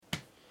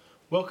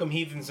Welcome,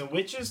 heathens and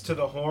witches, to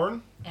the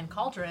Horn and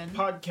Cauldron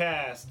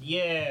podcast.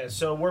 Yeah,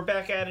 so we're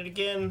back at it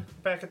again.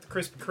 Back at the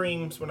Krispy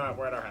Kremes. We're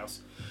at our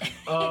house.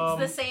 It's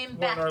the same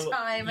bat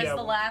time as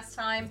the last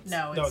time.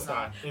 No, it's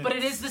not. But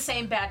it is the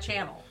same bat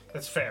channel.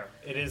 That's fair.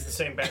 It is the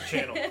same bat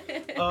channel.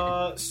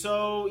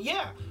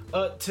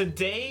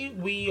 Today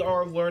we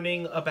are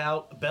learning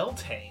about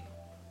Beltane,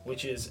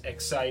 which is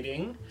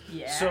exciting.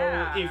 Yeah. So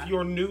if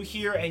you're new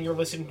here and you're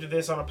listening to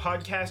this on a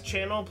podcast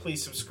channel,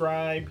 please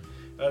subscribe.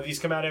 These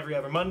come out every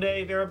other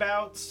Monday,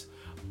 thereabouts.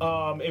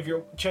 If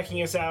you're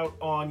checking us out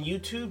on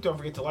YouTube, don't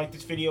forget to like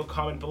this video,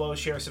 comment below,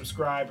 share,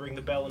 subscribe, ring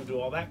the bell, and do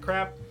all that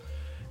crap.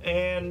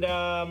 And,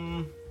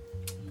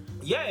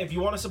 if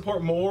you want to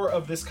support more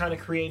of this kind of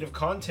creative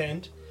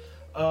content,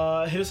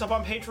 hit us up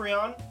on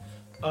Patreon,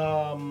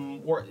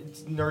 or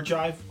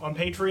Nerdjive on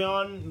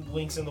Patreon,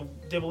 links in the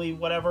dibbly,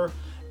 whatever.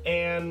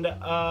 And,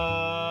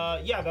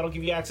 that'll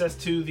give you access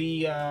to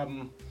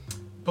the,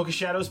 Book of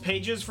Shadows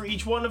pages for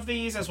each one of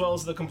these, as well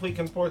as the complete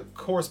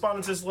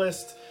correspondences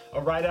list,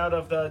 a write-out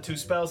of the 2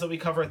 spells that we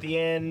cover at the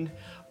end,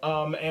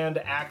 and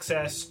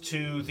access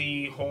to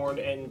the Horn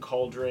and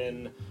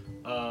Cauldron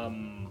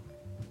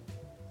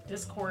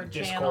Discord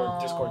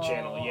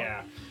channel,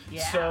 yeah.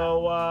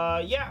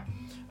 So,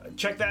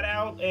 check that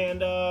out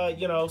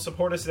and,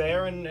 support us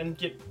there and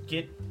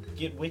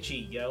get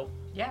witchy, yo.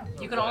 Yeah,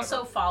 you can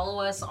also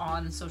follow us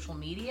on social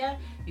media.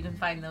 You can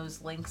find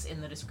those links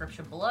in the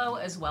description below,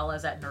 as well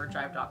as at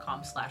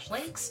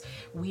nerdjive.com/links.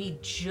 We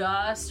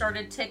just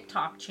started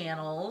TikTok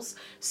channels,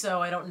 so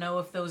I don't know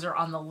if those are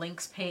on the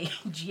links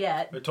page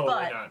yet. They're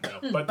totally not,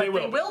 no. But they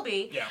will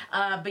be. Yeah.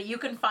 But you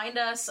can find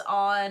us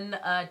on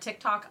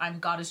TikTok. I'm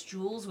Goddess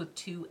Jules with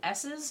 2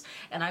 S's,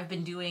 and I've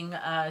been doing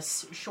a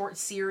short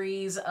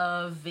series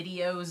of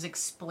videos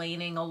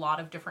explaining a lot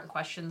of different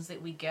questions that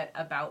we get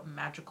about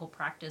magical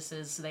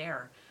practices there.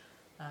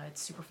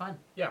 It's super fun.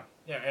 Yeah,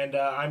 and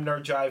I'm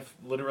Nerdjive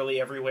literally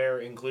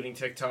everywhere, including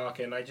TikTok,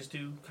 and I just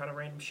do kind of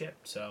random shit.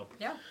 So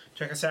yeah,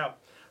 check us out.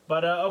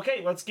 But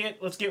okay, let's get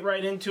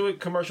right into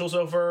it. Commercials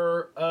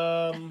over.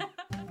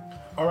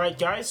 All right,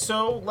 guys.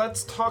 So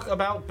let's talk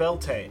about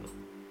Beltane.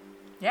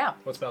 Yeah.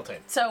 What's Beltane?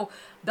 So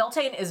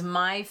Beltane is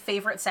my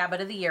favorite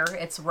Sabbath of the year.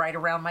 It's right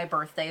around my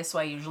birthday, so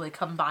I usually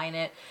combine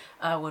it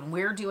when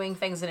we're doing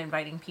things and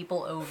inviting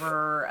people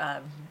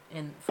over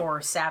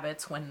for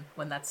Sabbaths when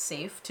that's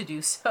safe to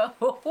do so.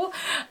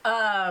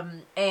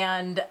 It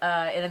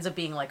ends up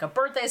being like a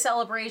birthday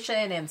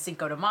celebration and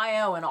Cinco de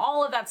Mayo and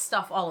all of that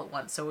stuff all at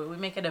once. So we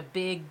make it a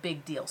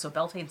big deal. So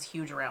Beltane's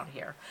huge around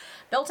here.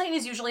 Beltane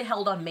is usually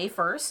held on May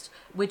 1st,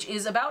 which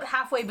is about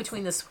halfway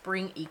between the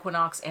Spring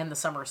Equinox and the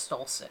Summer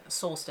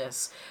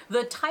Solstice.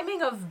 The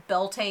timing of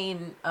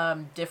Beltane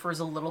differs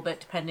a little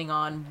bit depending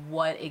on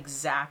what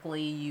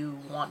exactly you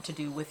want to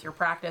do with your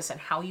practice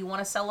and how you want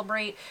to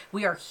celebrate.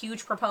 We are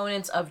huge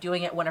proponents of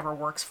doing it whenever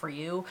works for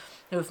you.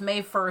 If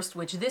May 1st,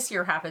 which this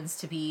year happens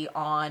to be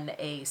on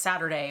a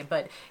Saturday,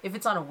 but if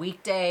it's on a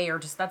weekday or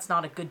just that's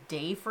not a good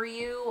day for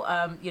you,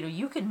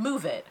 you can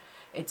move it.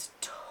 It's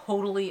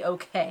totally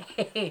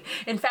okay.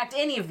 In fact,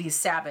 any of these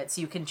Sabbaths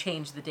you can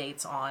change the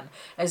dates on,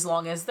 as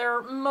long as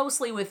they're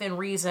mostly within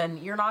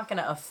reason. You're not going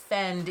to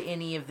offend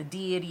any of the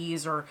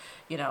deities or,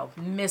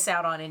 miss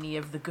out on any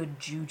of the good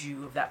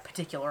juju of that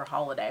particular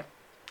holiday.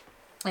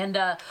 And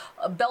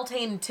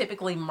Beltane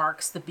typically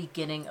marks the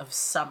beginning of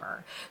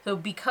summer. So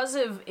because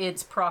of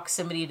its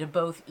proximity to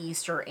both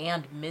Easter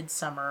and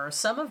Midsummer,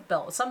 some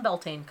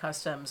Beltane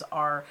customs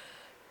are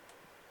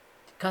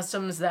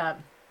customs that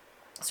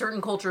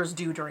certain cultures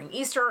do during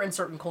Easter and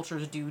certain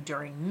cultures do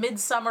during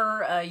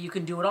Midsummer. You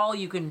can do it all.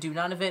 You can do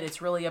none of it.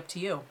 It's really up to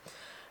you.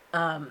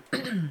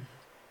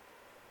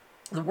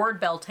 The word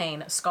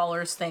Beltane,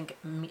 scholars think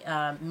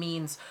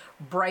means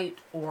bright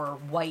or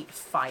white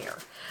fire,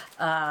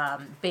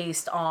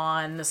 based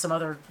on some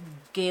other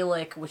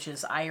Gaelic, which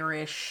is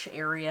Irish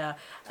area,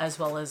 as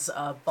well as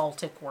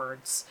Baltic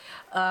words.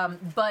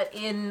 But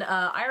in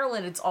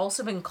Ireland, it's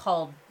also been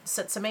called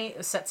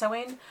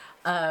Setsawain,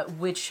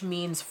 which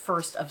means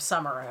first of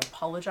summer. I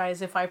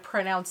apologize if I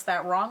pronounced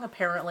that wrong.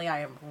 Apparently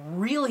I am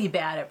really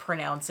bad at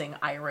pronouncing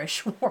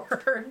Irish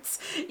words,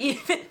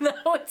 even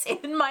though it's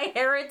in my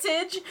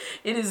heritage.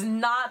 It is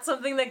not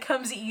something that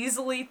comes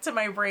easily to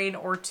my brain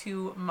or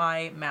to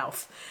my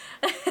mouth.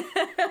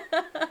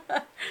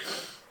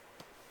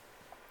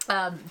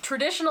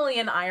 Traditionally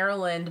in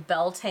Ireland,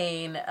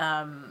 Beltane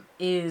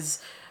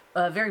is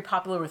very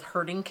popular with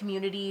herding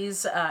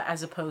communities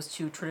as opposed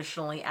to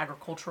traditionally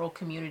agricultural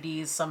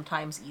communities.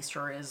 Sometimes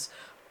Easter is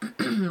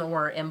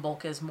or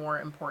Imbolc is more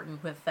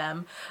important with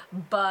them.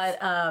 But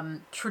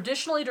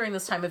traditionally during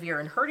this time of year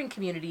in herding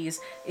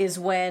communities is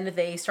when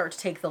they start to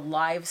take the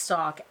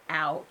livestock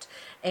out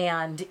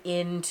and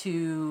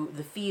into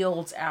the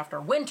fields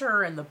after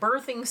winter and the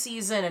birthing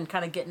season and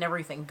kind of getting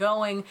everything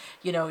going.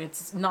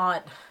 It's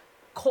not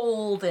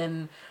cold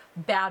and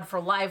bad for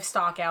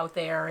livestock out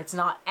there. It's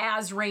not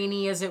as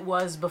rainy as it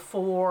was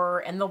before,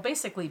 and they'll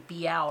basically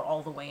be out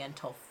all the way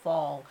until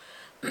fall.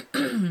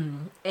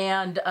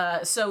 And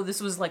so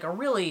this was like a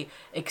really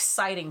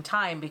exciting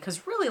time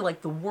because really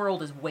like the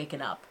world is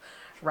waking up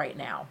right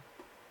now.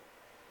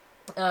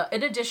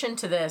 In addition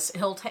to this,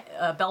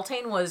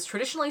 Beltane was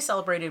traditionally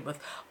celebrated with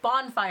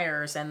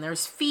bonfires, and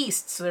there's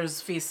feasts.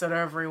 There's feasts at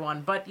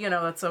everyone, but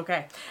that's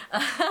okay.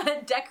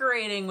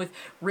 Decorating with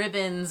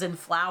ribbons and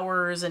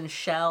flowers and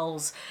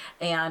shells,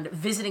 and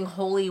visiting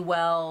holy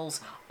wells.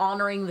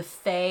 Honoring the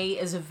Fae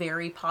is a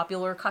very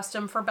popular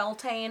custom for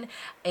Beltane,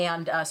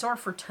 and so are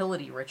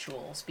fertility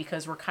rituals,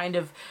 because we're kind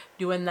of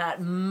doing that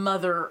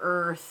Mother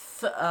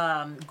Earth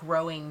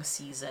growing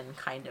season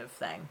kind of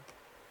thing.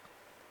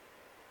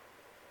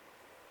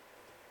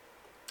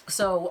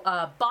 So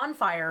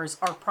bonfires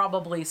are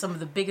probably some of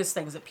the biggest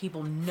things that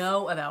people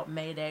know about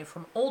May Day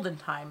from olden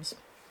times.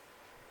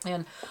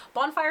 And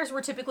bonfires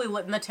were typically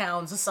lit in the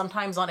towns,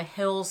 sometimes on a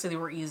hill so they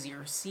were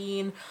easier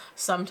seen,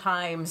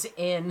 sometimes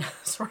in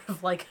sort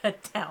of like a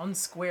town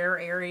square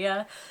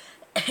area.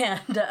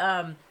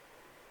 And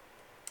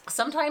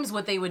sometimes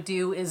what they would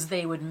do is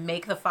they would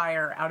make the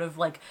fire out of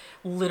like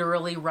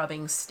literally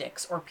rubbing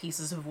sticks or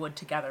pieces of wood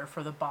together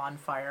for the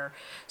bonfire,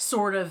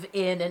 sort of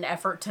in an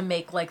effort to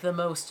make like the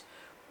most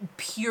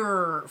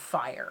pure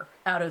fire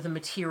out of the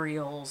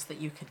materials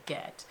that you could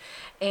get.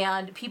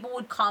 And people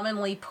would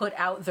commonly put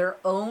out their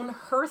own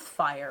hearth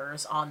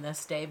fires on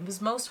this day,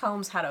 because most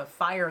homes had a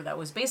fire that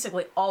was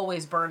basically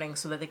always burning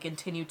so that they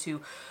continue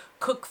to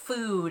cook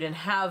food and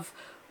have,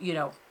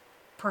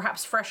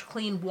 perhaps fresh,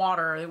 clean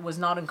water. It was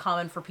not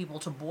uncommon for people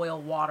to boil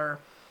water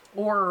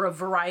or a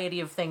variety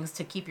of things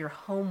to keep your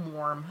home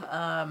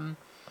warm.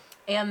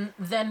 And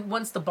then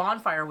once the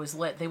bonfire was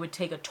lit, they would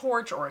take a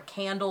torch or a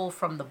candle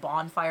from the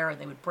bonfire and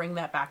they would bring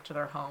that back to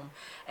their home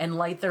and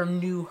light their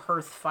new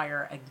hearth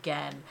fire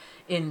again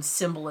in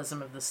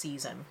symbolism of the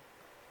season.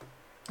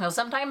 Now,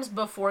 sometimes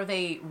before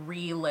they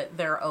relit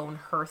their own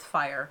hearth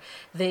fire,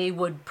 they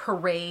would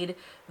parade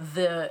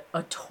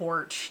a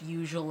torch,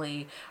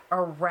 usually,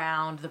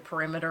 around the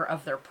perimeter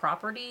of their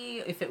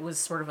property. If it was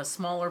sort of a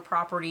smaller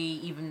property,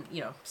 even,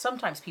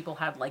 sometimes people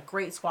had like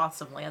great swaths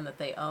of land that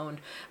they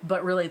owned,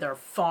 but really their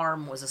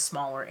farm was a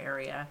smaller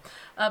area.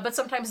 But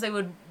sometimes they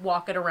would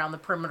walk it around the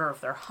perimeter of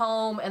their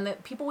home, and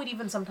that people would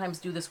even sometimes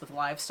do this with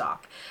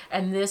livestock.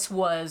 And this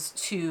was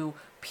to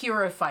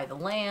purify the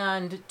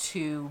land,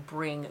 to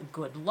bring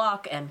good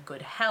luck and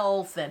good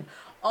health and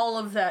all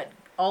of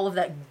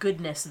that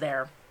goodness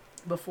there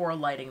before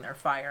lighting their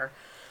fire.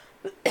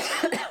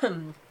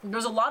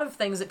 There's a lot of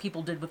things that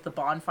people did with the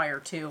bonfire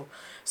too.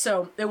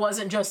 So it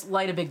wasn't just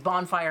light a big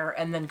bonfire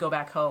and then go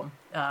back home.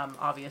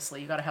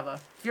 Obviously, you got to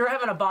if you're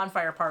having a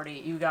bonfire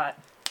party, you got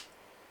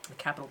a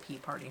capital P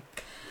party.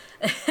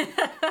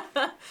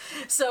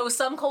 So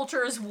some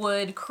cultures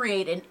would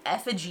create an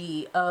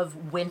effigy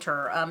of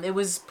winter. It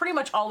was pretty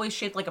much always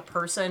shaped like a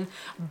person,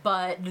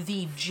 but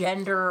the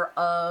gender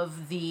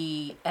of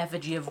the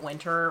effigy of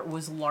winter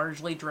was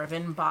largely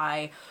driven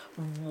by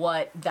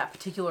what that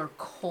particular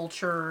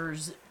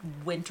culture's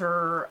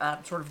winter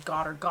sort of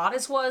god or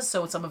goddess was.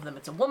 So some of them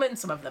it's a woman,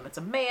 some of them it's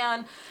a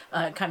man.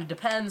 It kind of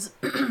depends.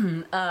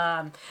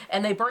 And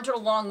they burnt it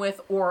along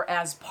with or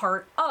as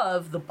part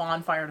of the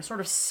bonfire to sort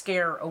of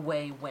scare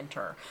away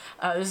winter.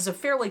 This is a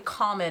fairly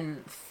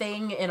common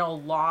thing in a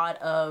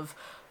lot of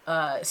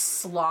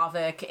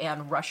Slavic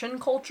and Russian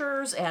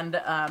cultures, and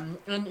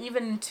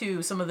even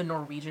to some of the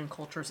Norwegian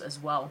cultures as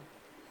well.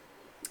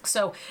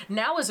 So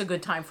now is a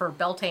good time for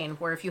Beltane,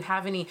 where if you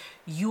have any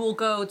Yule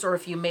goats, or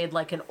if you made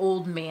like an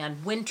old man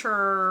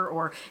winter,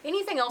 or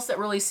anything else that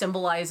really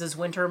symbolizes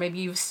winter, maybe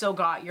you've still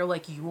got your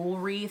like Yule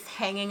wreath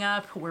hanging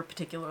up. We're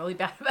particularly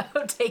bad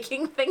about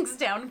taking things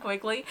down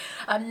quickly.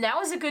 Now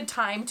is a good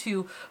time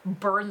to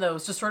burn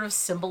those to sort of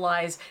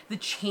symbolize the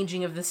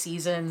changing of the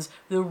seasons,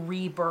 the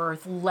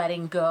rebirth,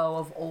 letting go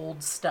of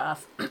old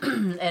stuff,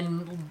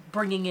 and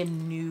bringing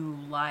in new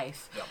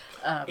life.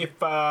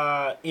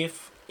 Yep.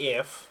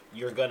 If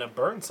you're gonna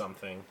burn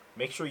something,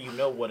 make sure you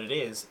know what it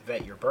is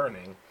that you're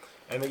burning,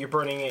 and that you're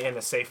burning it in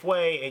a safe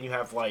way, and you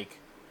have like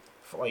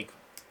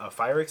a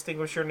fire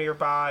extinguisher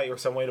nearby or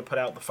some way to put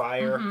out the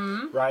fire,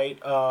 right?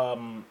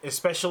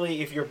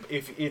 Especially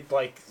if it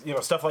like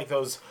stuff like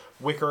those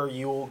wicker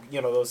Yule,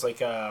 those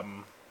like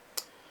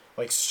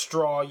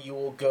straw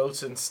Yule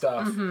goats and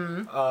stuff,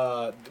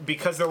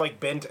 because they're like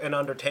bent and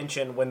under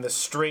tension. When the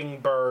string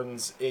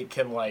burns, it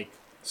can like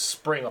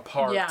spring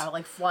apart. Yeah,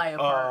 like fly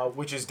apart.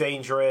 Which is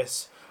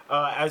dangerous.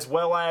 As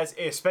well as,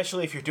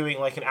 especially if you're doing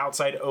like an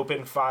outside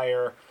open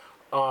fire,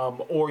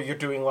 or you're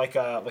doing like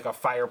a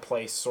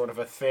fireplace sort of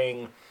a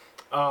thing.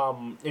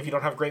 If you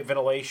don't have great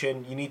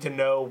ventilation, you need to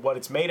know what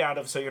it's made out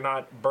of, so you're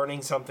not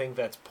burning something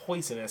that's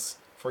poisonous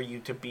for you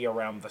to be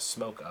around the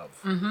smoke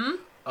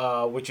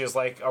of. Which is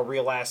like a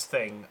real ass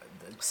thing.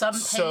 Some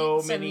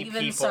paints and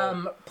even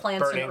some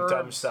plants burning and herbs.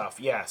 Dumb stuff.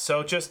 Yeah,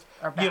 so just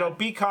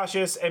be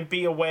cautious and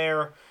be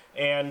aware.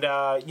 And there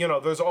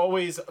are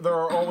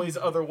always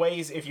other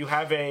ways. If you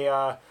have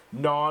a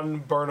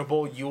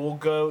non-burnable Yule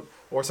goat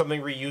or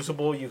something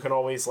reusable, you can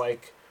always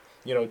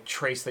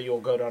trace the Yule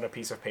goat on a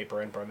piece of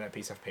paper and burn that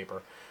piece of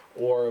paper.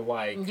 or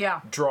like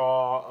Yeah.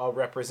 draw a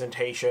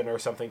representation or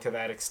something to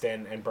that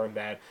extent and burn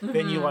that,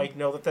 then you like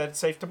know that that's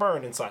safe to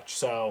burn and such.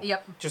 So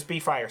Yep. just be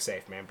fire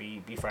safe, man.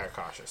 Be fire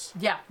cautious.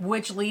 Yeah,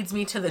 which leads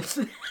me to the,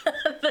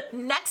 the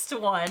next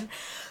one,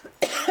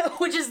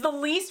 which is the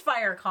least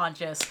fire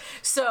conscious.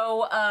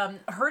 So,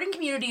 herding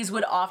communities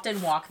would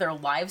often walk their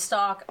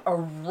livestock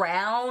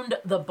around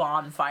the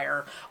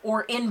bonfire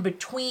or in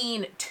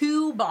between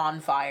two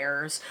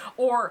bonfires,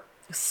 or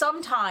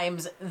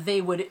sometimes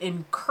they would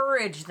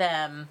encourage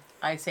them,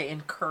 I say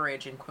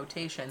encourage in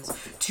quotations,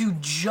 to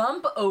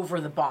jump over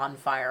the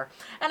bonfire.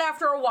 And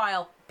after a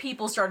while,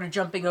 people started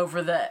jumping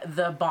over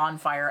the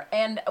bonfire.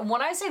 And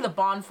when I say the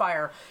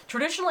bonfire,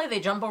 traditionally they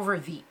jump over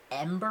the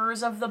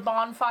embers of the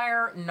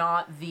bonfire,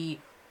 not the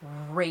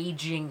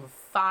raging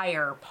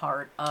fire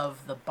part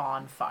of the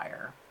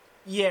bonfire.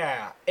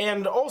 Yeah,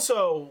 and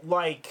also,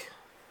 like,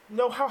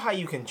 know how high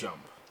you can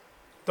jump.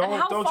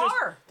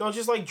 Don't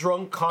just like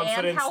drunk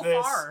confidence And how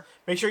this. far.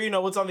 Make sure you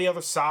know what's on the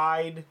other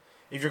side.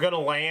 If you're gonna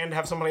land,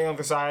 have somebody on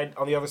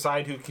the other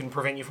side who can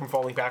prevent you from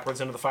falling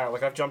backwards into the fire.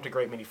 Like, I've jumped a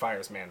great many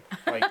fires, man.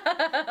 Like,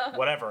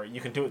 whatever,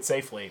 you can do it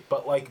safely,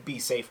 but like, be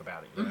safe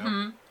about it. You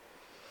know.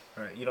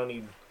 All right, you don't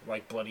need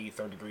like bloody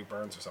 3rd-degree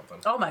burns or something.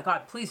 Oh my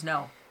God, please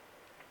no.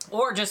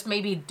 Or just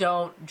maybe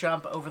don't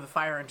jump over the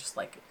fire and just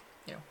like,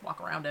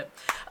 walk around it.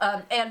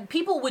 And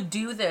people would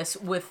do this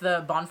with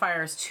the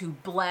bonfires to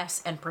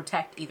bless and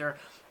protect either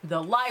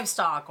the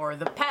livestock or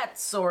the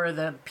pets or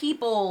the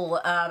people,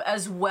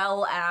 as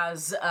well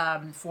as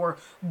for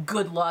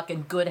good luck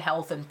and good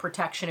health and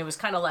protection. It was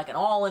kind of like an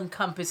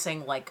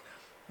all-encompassing, like,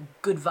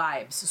 good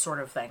vibes sort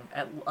of thing,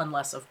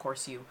 unless, of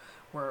course, you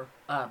were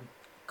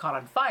caught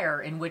on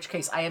fire, in which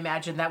case I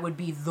imagine that would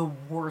be the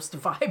worst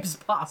vibes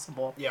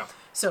possible. Yeah.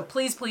 So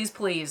please, please,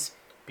 please,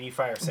 be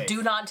fire safe.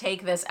 do not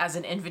take this as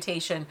an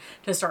invitation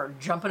to start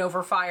jumping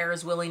over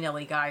fires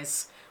willy-nilly,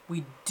 guys.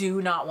 We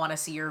do not want to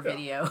see your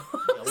video.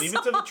 Yeah, leave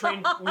it to the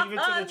trained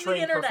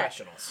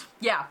professionals.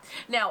 Yeah.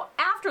 Now,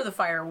 after the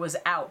fire was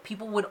out,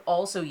 people would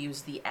also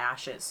use the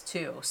ashes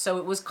too. So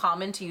it was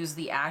common to use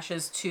the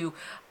ashes to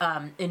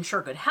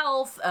ensure good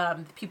health.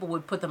 People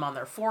would put them on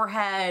their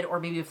forehead, or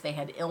maybe if they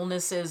had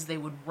illnesses, they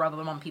would rub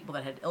them on people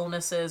that had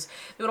illnesses.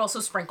 They would also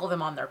sprinkle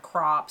them on their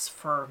crops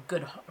for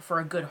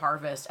a good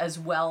harvest, as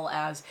well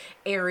as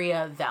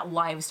area that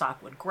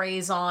livestock would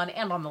graze on,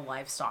 and on the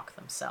livestock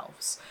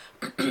themselves.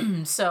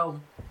 So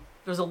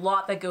there's a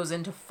lot that goes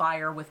into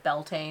fire with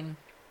Beltane.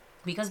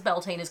 Because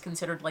Beltane is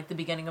considered like the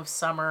beginning of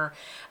summer,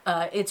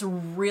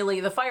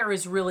 the fire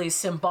is really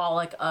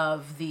symbolic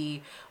of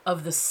the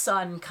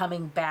sun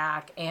coming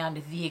back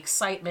and the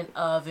excitement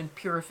of and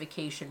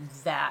purification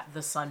that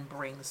the sun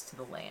brings to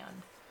the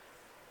land.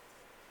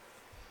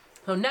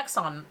 So next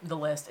on the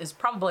list is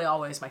probably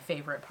always my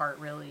favorite part,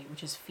 really,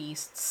 which is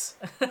feasts.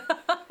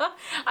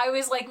 I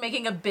always like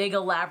making a big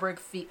elaborate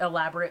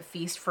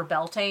feast for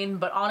Beltane,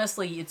 but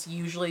honestly, it's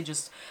usually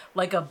just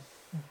like a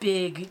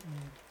big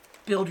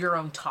build your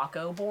own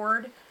taco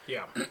board.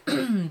 Yeah.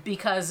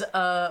 Because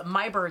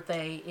my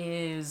birthday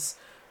is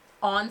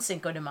on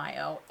Cinco de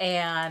Mayo,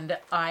 and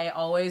I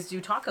always do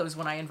tacos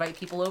when I invite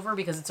people over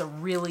because it's a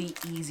really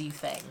easy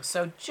thing.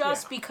 So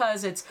just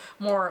because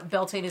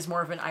Beltane is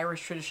more of an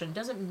Irish tradition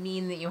doesn't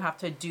mean that you have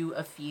to do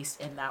a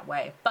feast in that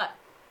way. But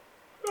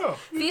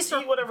eat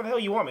whatever the hell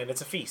you want, man.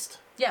 It's a feast.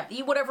 Yeah,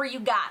 eat whatever you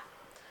got.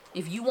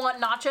 If you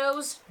want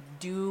nachos,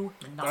 do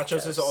nachos.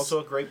 Nachos is also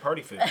a great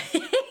party food.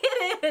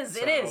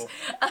 It is.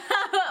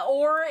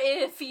 Or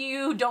if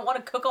you don't want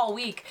to cook all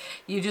week,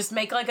 you just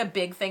make like a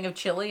big thing of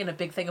chili and a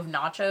big thing of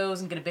nachos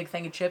and get a big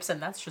thing of chips,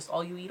 and that's just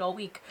all you eat all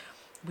week.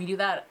 We do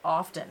that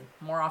often,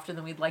 more often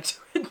than we'd like to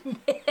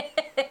admit.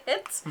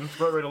 It's a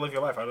great way to live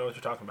your life. I don't know what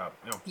you're talking about.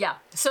 Yeah.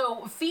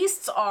 So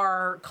feasts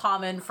are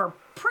common for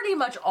pretty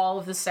much all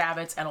of the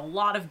Sabbats, and a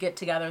lot of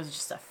get-togethers. It's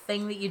just a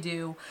thing that you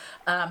do.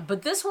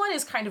 But this one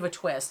is kind of a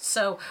twist.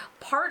 So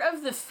part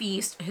of the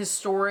feast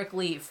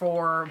historically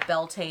for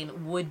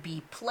Beltane would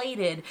be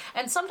plated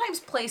and sometimes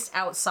placed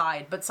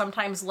outside, but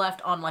sometimes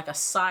left on like a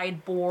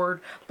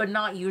sideboard, but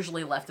not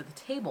usually left at the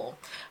table.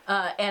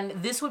 And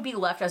this would be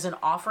left as an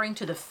offering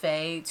to the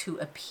Fae to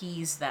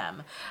appease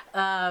them.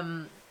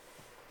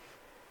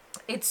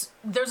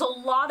 There's a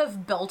lot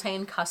of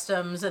Beltane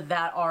customs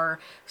that are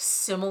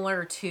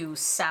similar to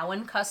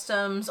Samhain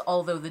customs,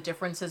 although the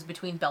differences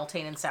between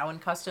Beltane and Samhain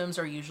customs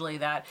are usually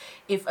that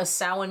if a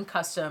Samhain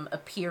custom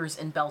appears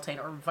in Beltane,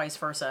 or vice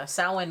versa,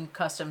 Samhain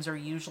customs are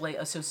usually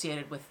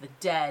associated with the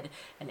dead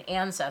and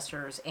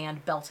ancestors,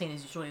 and Beltane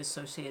is usually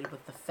associated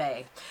with the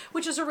Fae,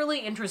 which is a really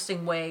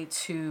interesting way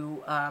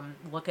to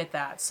look at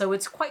that. So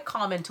it's quite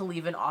common to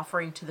leave an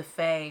offering to the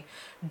Fae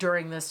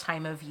during this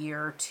time of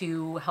year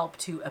to help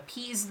to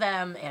appease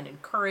them and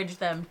encourage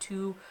them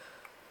to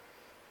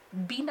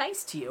be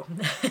nice to you.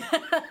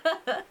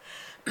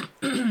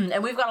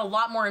 And we've got a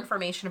lot more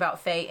information about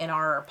Fae in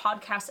our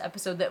podcast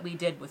episode that we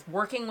did with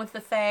working with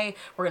the Fae.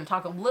 We're going to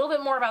talk a little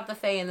bit more about the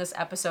Fae in this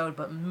episode,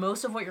 but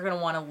most of what you're going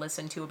to want to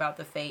listen to about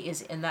the Fae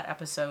is in that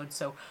episode.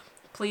 So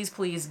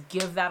please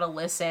give that a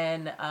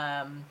listen.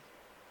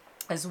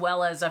 as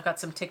well as I've got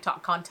some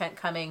TikTok content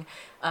coming,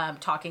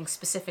 talking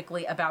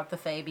specifically about the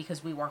Fae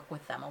because we work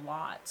with them a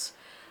lot.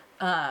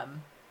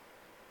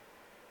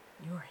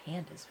 Your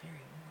hand is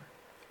very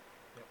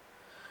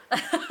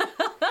warm.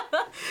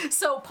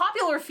 So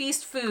popular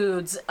feast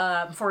foods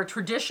for a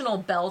traditional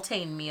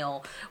Beltane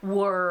meal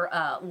were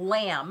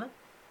lamb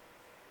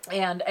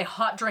and a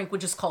hot drink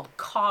which is called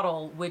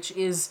caudle, which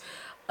is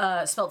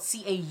spelled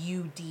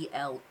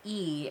Caudle,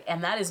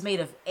 and that is made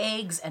of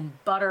eggs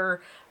and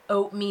butter,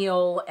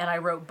 oatmeal, and I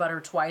wrote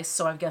butter twice,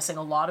 so I'm guessing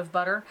a lot of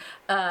butter,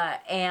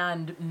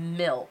 and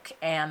milk,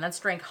 and that's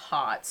drank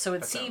hot. So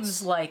it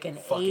seems like an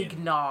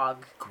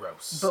eggnog,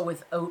 gross, but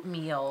with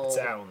oatmeal. It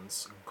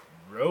sounds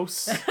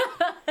gross.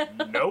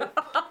 Nope.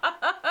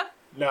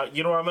 No,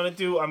 you know what I'm gonna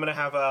do? I'm gonna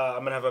have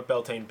a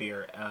Beltane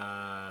beer.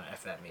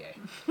 F that me. Yeah,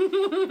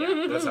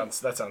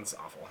 that sounds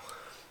awful.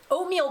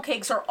 Oatmeal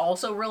cakes are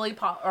also really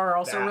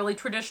really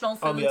traditional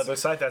foods. On the other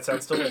side, that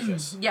sounds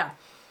delicious. Yeah.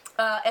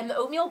 And the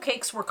oatmeal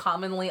cakes were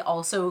commonly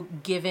also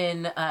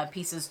given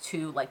pieces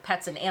to like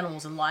pets and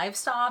animals and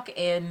livestock,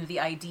 and the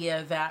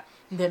idea that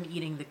them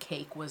eating the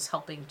cake was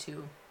helping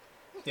to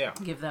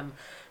give them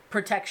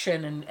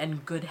protection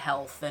and good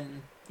health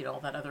and all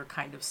that other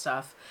kind of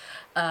stuff.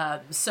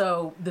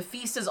 So the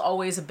feast is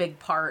always a big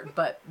part,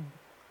 but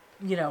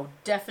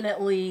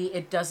definitely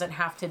it doesn't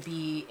have to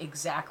be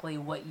exactly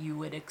what you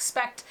would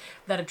expect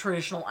that a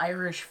traditional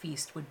Irish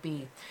feast would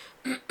be.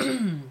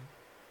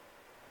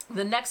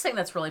 The next thing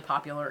that's really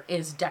popular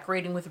is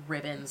decorating with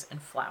ribbons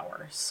and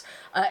flowers,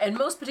 and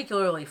most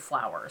particularly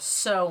flowers.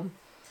 So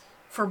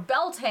for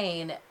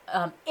Beltane,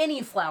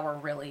 any flower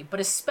really, but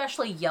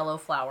especially yellow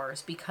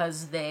flowers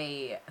because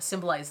they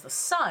symbolize the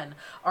sun,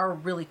 are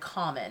really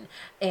common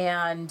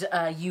and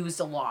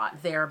used a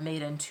lot. They're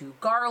made into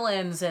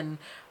garlands and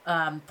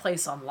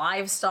placed on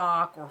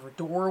livestock or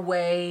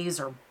doorways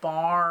or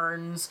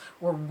barns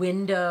or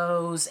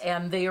windows,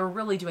 and they are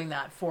really doing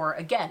that for,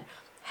 again,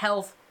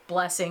 health,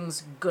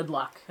 blessings, good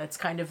luck. That's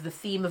kind of the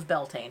theme of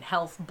Beltane.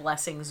 Health,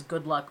 blessings,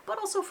 good luck, but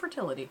also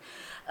fertility.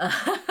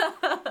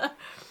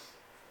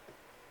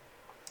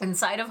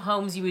 Inside of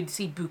homes, you would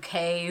see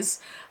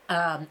bouquets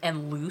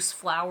and loose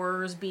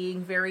flowers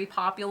being very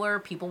popular.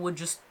 People would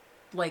just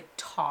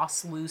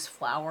toss loose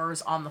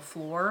flowers on the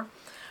floor.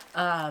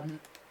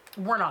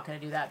 We're not going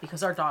to do that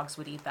because our dogs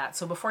would eat that.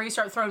 So before you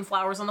start throwing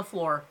flowers on the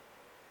floor,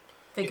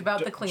 think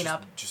about the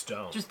cleanup. Just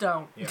don't. Just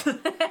don't. Yeah.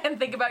 And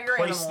think about your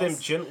animals. animals. Place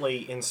them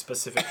gently in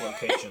specific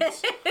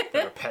locations that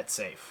are pet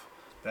safe.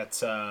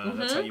 That's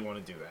how you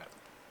want to do that.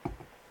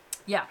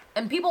 Yeah,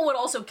 and people would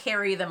also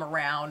carry them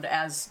around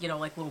as,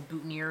 like little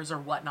boutonnieres or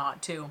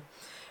whatnot, too.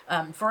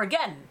 For,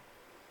 again,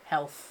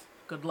 health,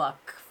 good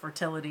luck,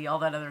 fertility, all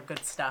that other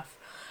good stuff.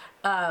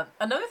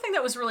 Another thing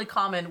that was really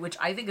common, which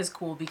I think is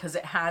cool because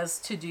it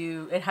has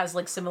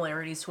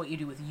similarities to what you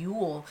do with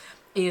Yule,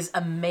 is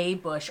a May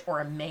bush or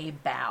a May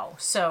bough.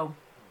 So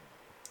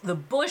the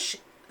bush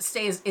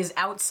is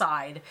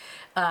outside,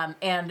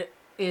 and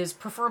is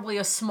preferably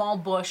a small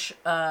bush,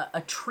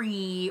 a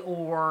tree,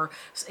 or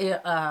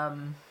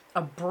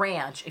a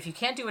branch. If you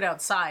can't do it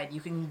outside, you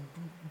can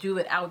do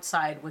it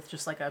outside with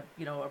just a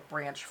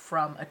branch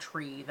from a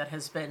tree that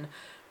has been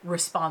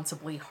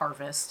responsibly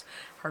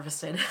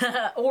harvested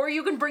or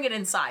you can bring it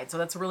inside. So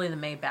that's really the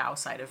May bough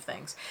side of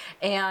things.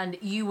 And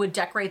you would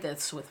decorate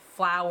this with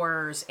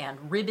flowers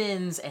and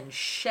ribbons and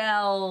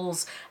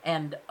shells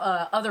and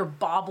other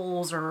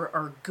baubles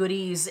or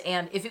goodies.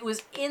 And if it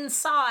was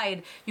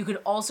inside, you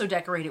could also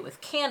decorate it with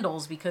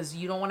candles because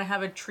you don't want to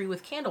have a tree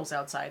with candles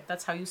outside.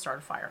 That's how you start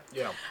a fire.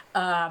 Yeah.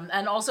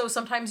 And also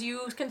sometimes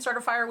you can start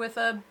a fire with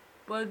a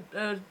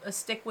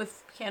stick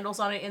with candles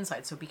on it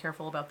inside, so be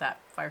careful about that.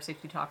 Fire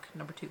safety talk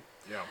number 2.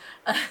 Yeah.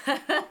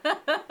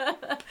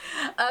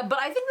 But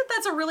I think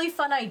that's a really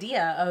fun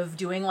idea of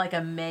doing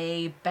a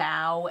May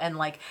bough and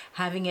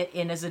having it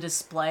in as a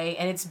display,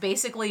 and it's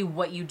basically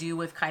what you do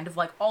with kind of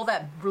all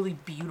that really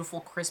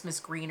beautiful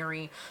Christmas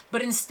greenery,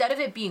 but instead of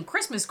it being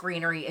Christmas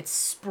greenery, it's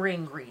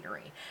spring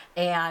greenery,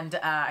 and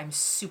I'm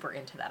super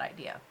into that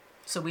idea.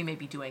 So we may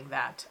be doing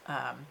that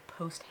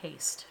post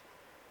haste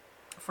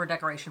for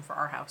decoration for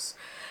our house.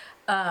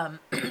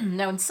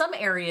 Now, in some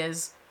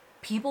areas,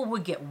 people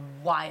would get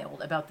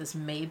wild about this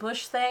May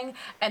bush thing,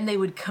 and they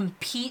would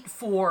compete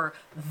for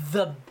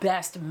the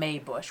best May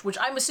bush, which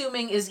I'm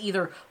assuming is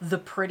either the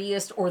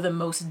prettiest or the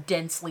most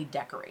densely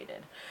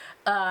decorated.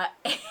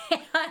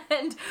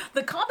 And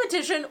the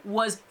competition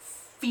was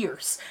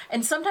fierce,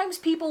 and sometimes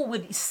people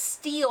would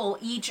steal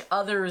each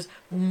other's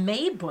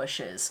May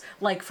bushes,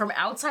 from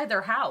outside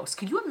their house.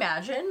 Could you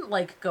imagine,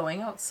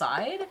 going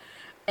outside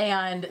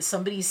and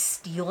somebody's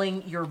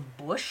stealing your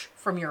bush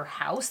from your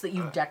house that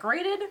you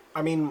decorated?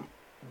 I mean,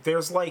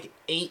 there's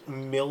 8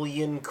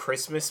 million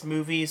Christmas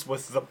movies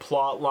with the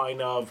plot line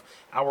of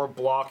our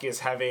block is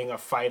having a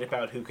fight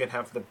about who can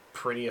have the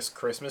prettiest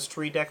Christmas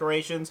tree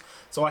decorations.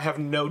 So I have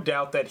no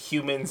doubt that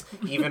humans,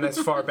 even as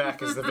far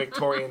back as the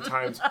Victorian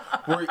times,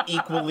 were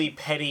equally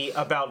petty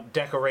about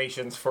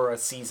decorations for a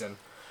season.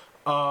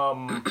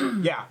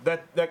 Yeah,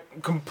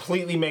 that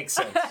completely makes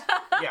sense.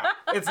 yeah.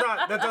 It's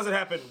not, that doesn't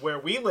happen where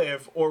we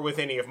live or with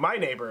any of my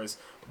neighbors.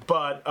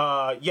 But,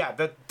 yeah,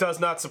 that does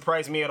not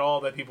surprise me at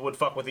all that people would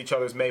fuck with each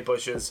other's May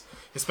bushes,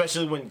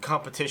 especially when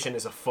competition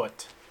is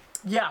afoot.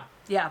 Yeah,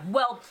 yeah.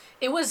 Well,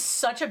 it was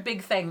such a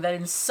big thing that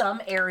in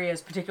some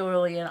areas,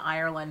 particularly in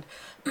Ireland,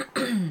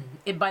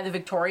 by the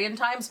Victorian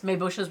times, May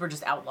bushes were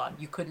just outlawed.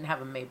 You couldn't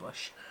have a May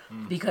bush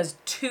because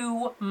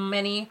too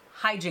many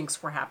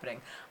hijinks were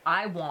happening.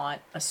 I want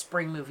a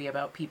spring movie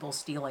about people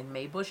stealing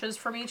May bushes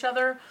from each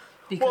other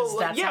because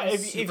that's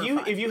if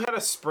you had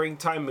a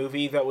springtime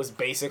movie that was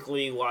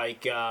basically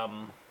like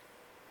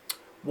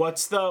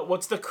what's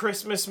the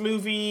Christmas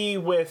movie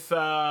with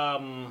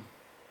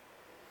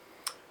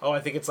I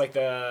think it's like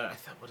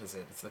what is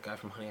it? It's the guy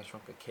from Honey, I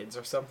Shrunk the Kids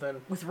or something.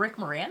 With Rick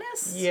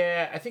Moranis?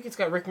 Yeah, I think it's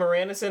got Rick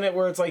Moranis in it,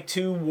 where it's like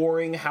two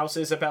warring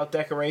houses about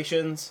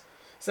decorations.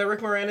 Is that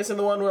Rick Moranis in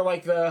the one where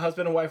like the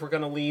husband and wife were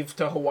going to leave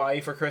to Hawaii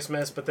for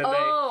Christmas, but then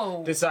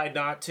they decide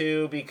not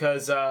to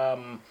because,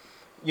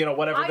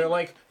 whatever. They're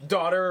like,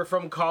 daughter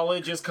from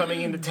college is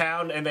coming into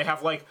town and they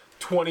have like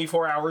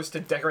 24 hours to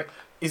decorate.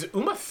 Is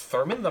Uma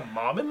Thurman the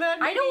mom in that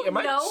movie? I don't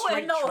know,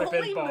 and the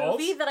only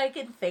movie that I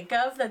can think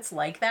of that's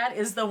like that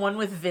is the one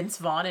with Vince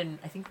Vaughn and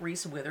I think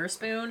Reese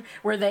Witherspoon,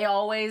 where they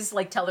always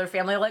like tell their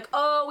family like,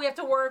 "Oh, we have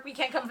to work, we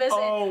can't come visit,"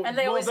 and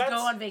they always go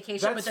on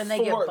vacation, but then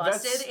they get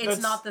busted.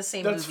 It's not the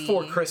same movie. That's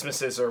Four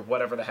Christmases or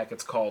whatever the heck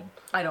it's called.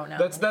 I don't know.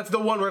 That's the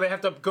one where they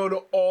have to go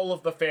to all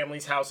of the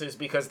family's houses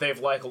because they've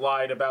like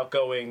lied about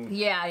going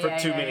for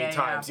too many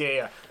times.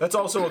 Yeah. That's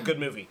also a good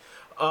movie.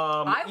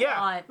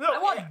 I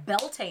want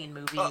Beltane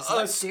movies.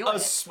 Let's do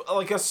it.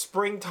 Like a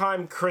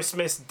springtime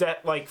Christmas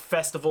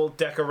festival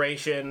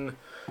decoration,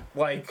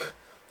 like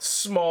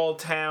small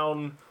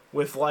town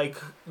with like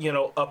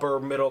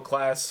upper middle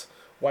class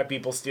white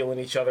people stealing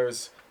each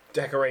other's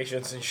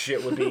decorations and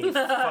shit would be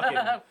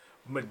fucking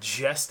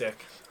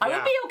majestic. I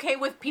would be okay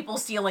with people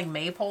stealing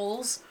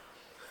maypoles.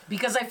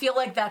 Because I feel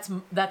like that's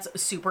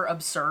super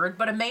absurd,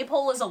 but a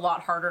maypole is a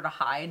lot harder to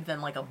hide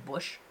than like a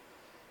bush.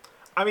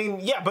 I mean,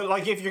 yeah, but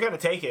like if you're gonna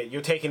take it,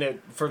 you're taking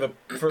it for the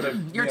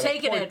you're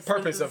taking it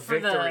purpose of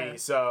victory.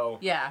 So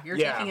you're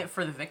taking it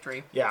for the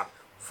victory. Yeah,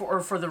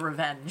 for the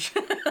revenge.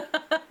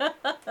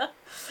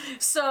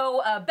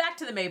 So back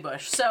to the May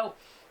bush. So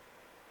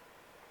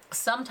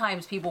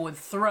sometimes people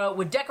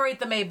would decorate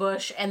the May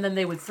bush and then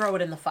they would throw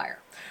it in the fire.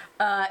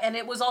 And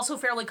it was also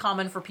fairly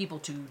common for people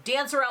to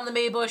dance around the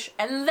May bush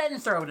and then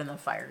throw it in the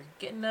fire.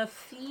 Getting a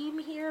theme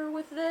here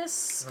with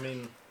this? I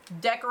mean,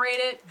 decorate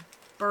it.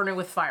 Burn it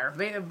with fire.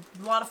 A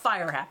lot of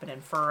fire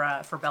happening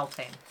for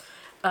Beltane.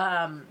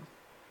 And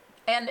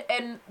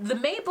the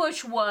May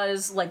bush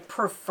was like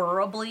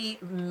preferably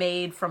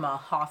made from a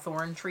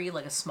hawthorn tree,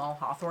 like a small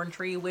hawthorn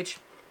tree, which,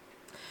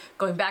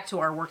 going back to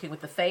our Working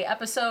with the Fae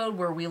episode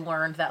where we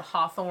learned that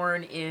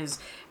hawthorn is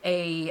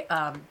a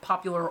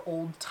popular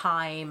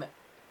old-time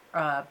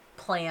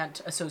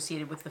plant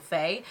associated with the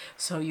Fae,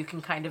 so you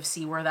can kind of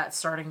see where that's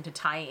starting to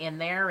tie in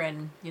there,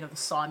 and the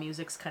saw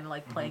music's kind of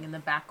like playing in the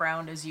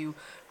background as you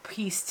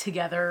piece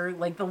together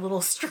like the little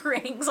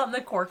strings on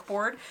the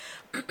corkboard.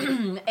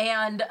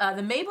 And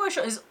the May bush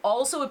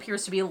also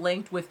appears to be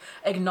linked with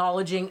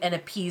acknowledging and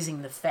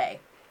appeasing the Fae.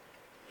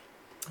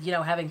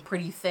 Having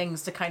pretty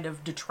things to kind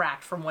of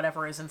detract from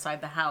whatever is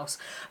inside the house.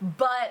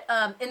 But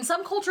in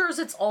some cultures,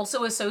 it's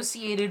also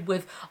associated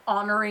with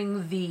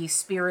honoring the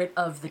spirit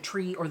of the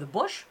tree or the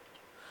bush,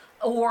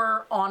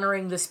 or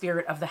honoring the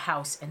spirit of the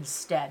house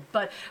instead.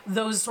 But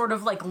those sort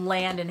of like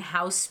land and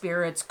house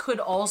spirits could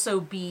also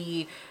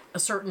be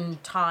certain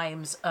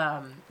times,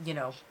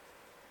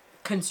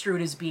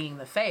 construed as being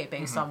the Fae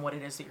based on what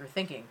it is that you're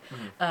thinking.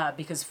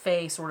 Because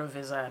Fae sort of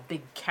is a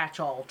big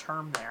catch-all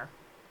term there.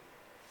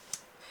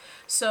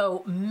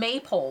 So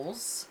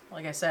maypoles,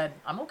 like I said,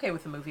 I'm okay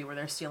with a movie where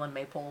they're stealing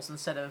maypoles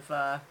instead of,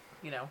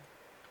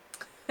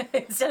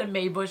 instead of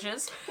May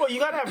bushes. Well, you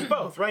gotta have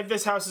both, right?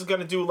 This house is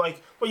gonna do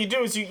like, what you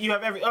do is you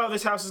have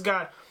this house has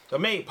got a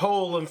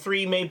maypole and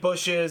 3 May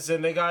bushes,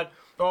 and they got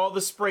all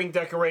the spring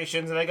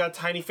decorations, and they got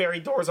tiny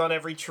fairy doors on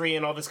every tree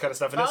and all this kind of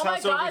stuff. And this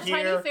house over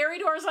here, tiny fairy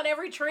doors on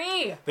every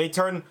tree! They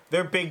turn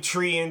their big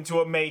tree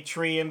into a May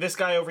tree, and this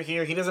guy over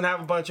here, he doesn't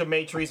have a bunch of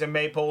May trees and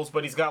maypoles,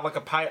 but he's got like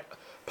a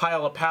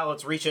pile of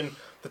pallets reaching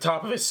the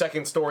top of his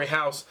 2nd-story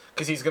house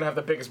because he's gonna have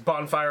the biggest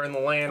bonfire in the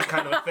land,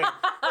 kind of a thing.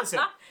 Listen,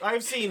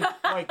 I've seen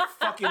like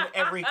fucking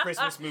every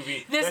Christmas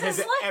movie that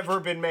has ever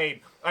been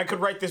made. I could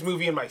write this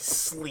movie in my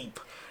sleep.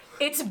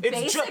 It's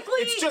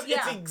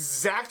the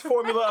exact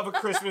formula of a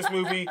Christmas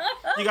movie.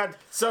 You got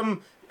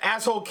some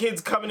asshole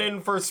kids coming in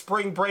for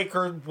spring break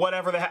or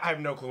whatever I have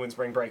no clue when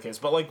spring break is,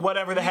 but like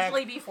whatever the heck.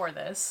 Usually before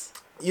this.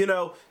 You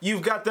know,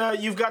 you've got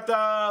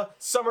the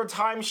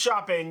summertime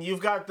shopping.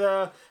 You've got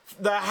the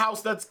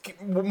house that's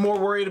more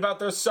worried about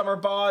their summer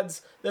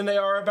bods than they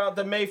are about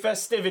the May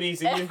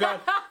festivities. And you've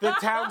got the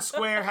town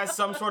square has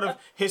some sort of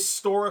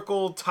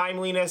historical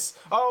timeliness.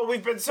 Oh,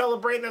 we've been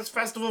celebrating this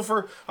festival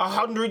for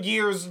 100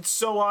 years. It's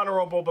so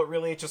honorable, but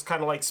really it just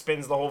kind of like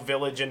spins the whole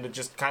village into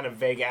just kind of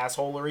vague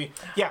assholery.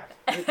 Yeah.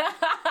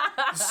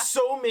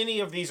 So many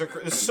of these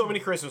there's so many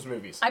Christmas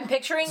movies. I'm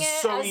picturing it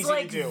so as easy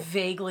like to do.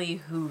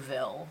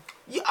 Whoville.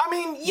 Yeah, I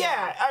mean,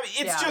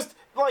 it's just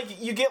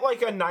like you get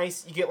like a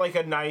nice.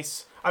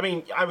 I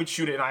mean, I would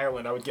shoot it in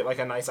Ireland. I would get like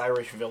a nice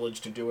Irish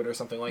village to do it or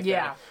something like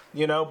that.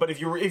 You know, but if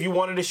you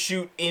wanted to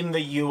shoot in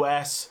the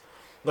U.S.,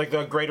 like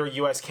the greater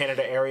U.S.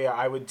 Canada area,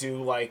 I would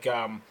do like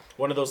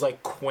one of those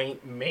like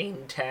quaint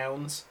Maine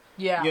towns.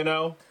 Yeah. You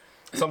know,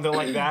 something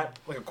like that,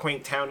 like a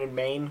quaint town in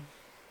Maine.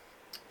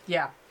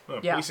 Yeah.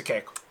 Piece of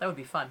cake. That would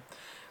be fun.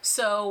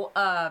 So,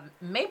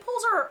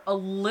 maypoles are a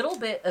little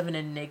bit of an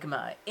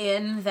enigma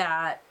in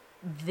that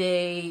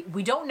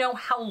we don't know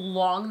how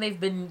long they've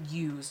been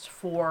used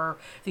for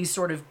these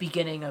sort of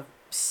beginning of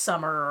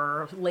summer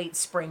or late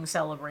spring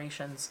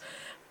celebrations.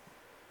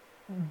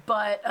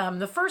 But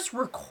the first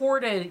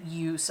recorded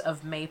use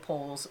of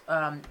maypoles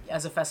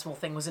as a festival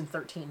thing was in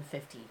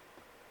 1350.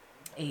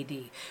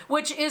 AD,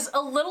 which is a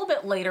little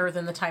bit later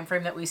than the time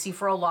frame that we see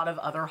for a lot of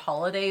other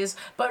holidays,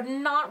 but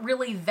not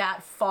really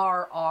that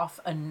far off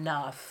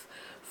enough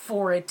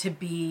for it to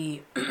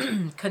be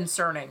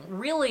concerning.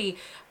 Really,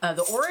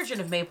 the origin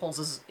of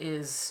maypoles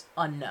is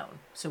unknown.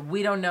 So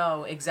we don't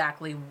know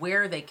exactly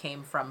where they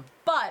came from,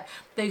 but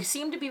they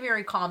seem to be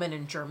very common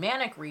in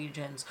Germanic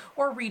regions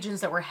or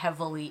regions that were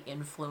heavily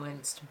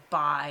influenced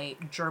by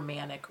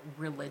Germanic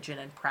religion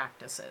and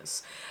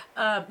practices.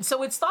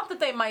 So it's thought that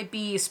they might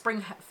be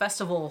spring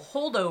festival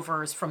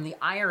holdovers from the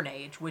Iron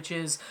Age, which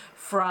is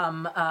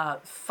from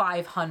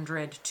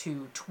 500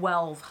 to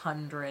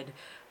 1200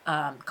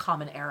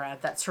 Common Era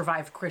that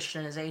survived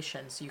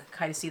Christianization. So you can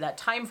kind of see that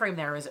time frame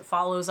there as it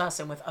follows us,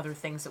 and with other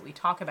things that we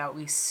talk about,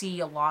 we see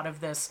a lot of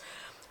this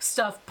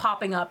stuff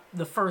popping up.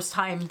 The first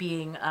time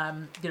being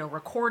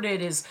recorded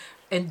is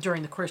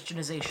during the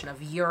Christianization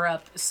of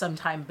Europe,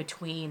 sometime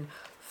between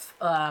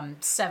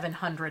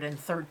 700 and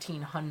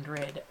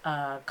 1300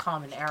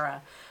 Common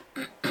Era.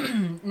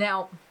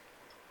 Now,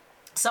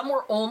 some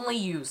were only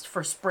used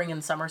for spring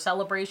and summer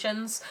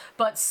celebrations,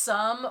 but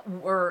some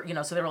were,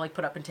 so they were like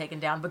put up and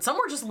taken down, but some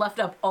were just left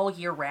up all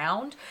year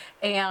round,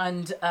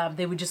 and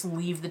they would just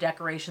leave the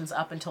decorations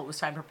up until it was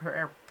time to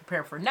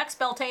prepare for next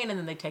Beltane, and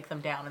then they'd take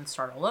them down and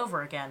start all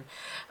over again.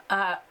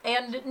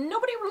 And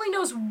nobody really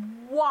knows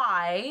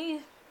why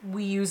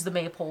we use the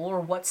maypole or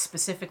what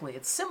specifically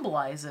it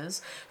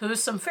symbolizes. So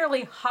there's some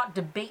fairly hot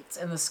debates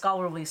in the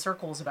scholarly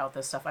circles about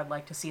this stuff. I'd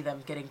like to see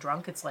them getting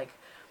drunk. It's like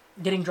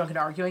getting drunk and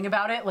arguing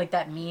about it, like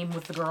that meme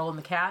with the girl and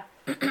the cat.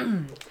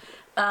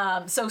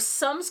 So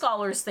some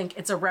scholars think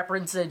it's a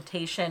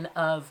representation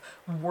of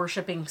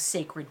worshipping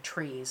sacred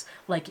trees,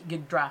 like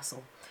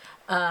Yggdrasil.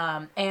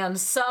 And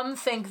some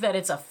think that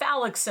it's a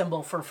phallic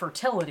symbol for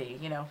fertility,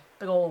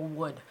 big old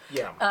wood.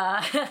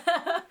 Yeah.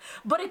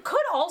 But it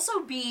could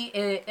also be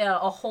a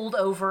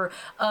holdover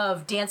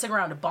of dancing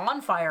around a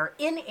bonfire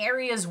in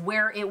areas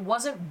where it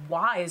wasn't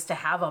wise to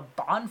have a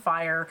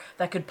bonfire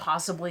that could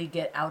possibly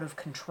get out of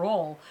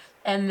control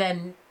and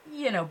then,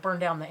 burn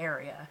down the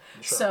area.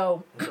 Sure.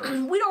 So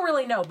we don't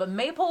really know, but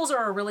maypoles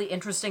are a really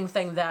interesting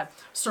thing that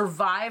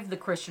survived the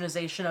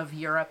Christianization of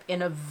Europe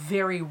in a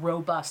very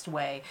robust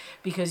way,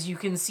 because you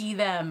can see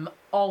them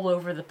all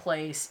over the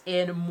place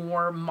in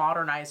more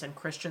modernized and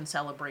Christian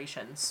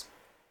celebrations.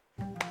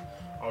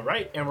 All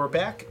right, and we're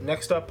back.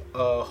 Next up,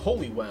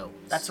 holy wells.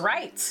 That's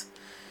right.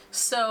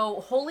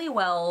 So holy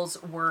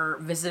wells were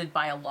visited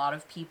by a lot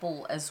of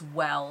people as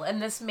well, and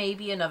this may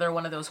be another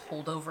one of those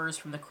holdovers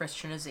from the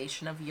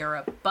Christianization of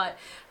Europe, but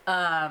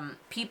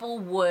people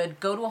would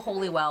go to a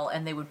holy well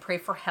and they would pray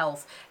for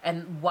health,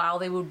 and while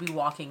they would be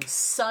walking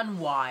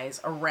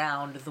sunwise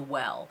around the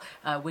well,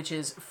 which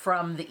is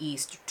from the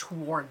east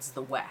towards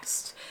the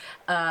west.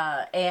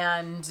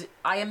 And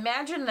I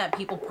imagine that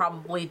people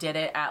probably did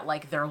it at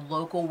like their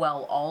local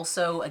well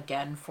also,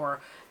 again,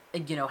 for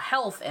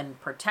health and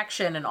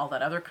protection and all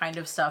that other kind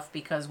of stuff,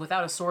 because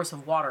without a source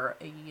of water,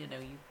 you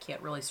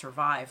can't really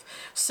survive.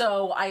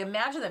 So I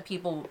imagine that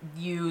people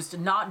used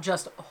not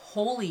just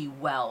holy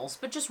wells,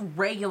 but just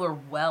regular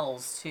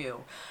wells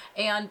too.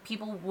 And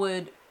people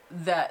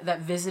that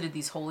visited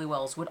these holy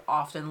wells would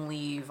often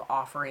leave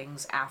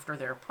offerings after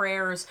their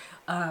prayers,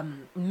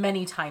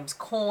 many times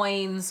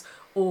coins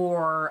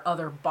or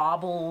other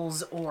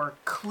baubles or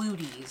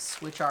clooties,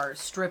 which are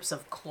strips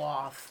of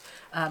cloth.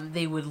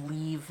 They would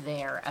leave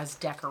there as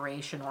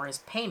decoration or as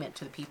payment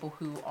to the people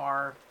who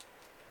are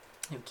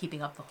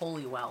keeping up the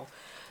holy well.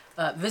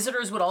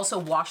 Visitors would also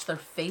wash their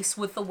face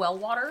with the well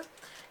water.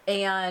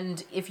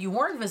 And if you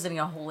weren't visiting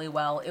a holy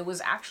well, it was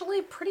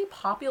actually pretty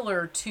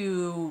popular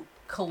to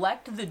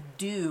collect the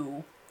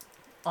dew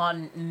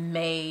on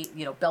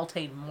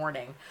Beltane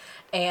morning,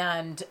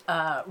 and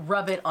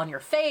rub it on your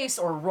face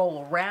or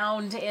roll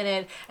around in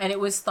it. And it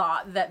was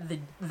thought that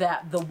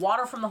the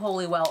water from the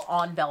holy well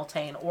on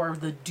Beltane, or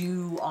the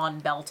dew on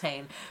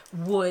Beltane,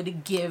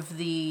 would give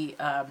the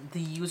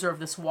user of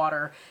this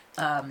water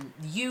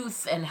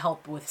youth and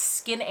help with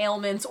skin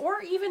ailments,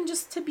 or even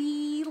just to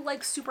be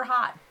like super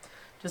hot,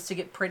 just to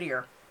get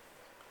prettier.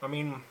 I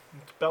mean,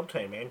 it's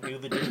Beltane, man. Do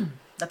the dew.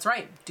 That's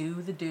right.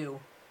 Do the dew.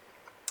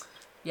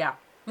 Yeah.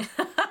 Well,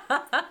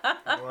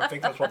 I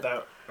think that's what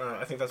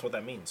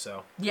that means.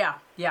 So. Yeah.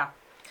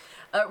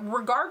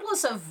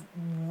 Regardless of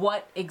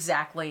what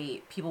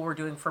exactly people were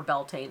doing for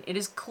Beltane, it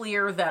is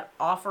clear that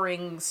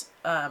offerings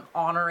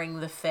honoring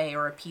the Fae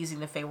or appeasing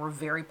the Fae were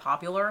very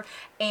popular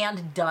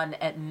and done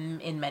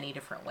in many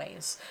different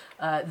ways.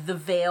 The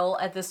veil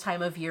at this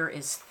time of year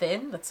is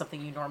thin. That's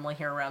something you normally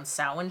hear around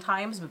Samhain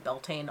times, but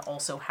Beltane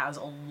also has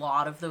a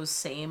lot of those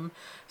same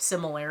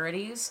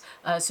similarities.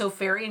 So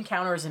fairy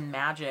encounters and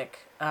magic,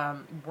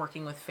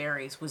 working with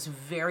fairies, was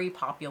very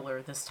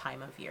popular this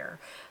time of year.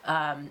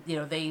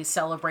 They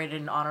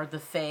celebrated and honored the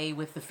Fae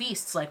with the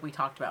feasts like we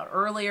talked about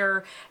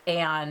earlier,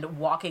 and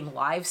walking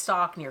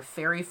livestock near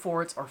fairy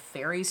forts or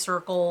fairy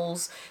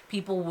circles.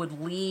 People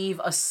would leave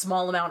a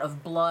small amount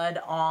of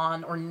blood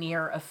on or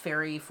near a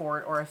fairy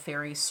fort or a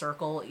fairy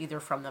circle, either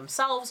from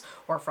themselves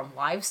or from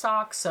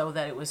livestock, so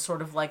that it was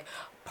sort of like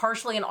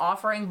partially an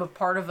offering, but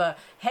part of a,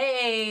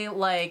 hey,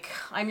 like,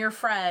 I'm your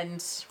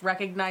friend,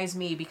 recognize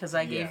me because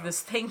I gave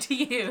this thing to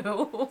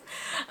you.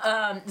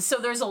 So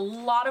there's a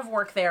lot of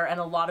work there, and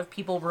a lot of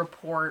people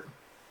report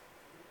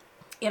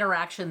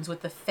interactions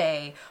with the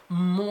Fae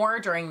more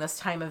during this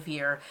time of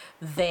year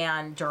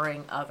than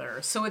during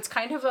others. So it's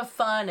kind of a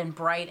fun and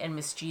bright and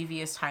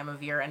mischievous time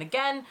of year. And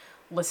again,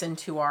 listen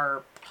to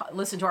our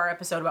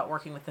episode about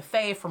working with the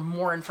Fae for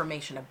more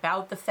information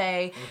about the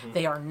Fae. Mm-hmm.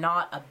 They are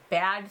not a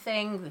bad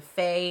thing. The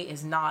Fae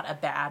is not a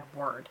bad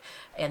word,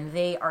 and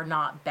they are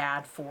not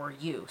bad for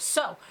you.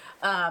 So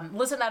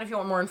listen to that if you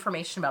want more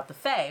information about the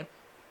Fae.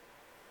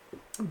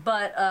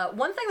 But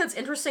one thing that's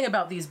interesting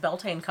about these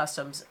Beltane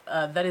customs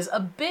that is a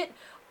bit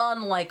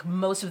unlike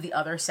most of the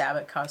other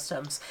Sabbath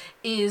customs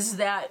is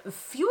that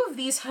few of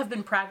these have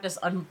been practiced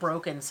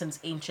unbroken since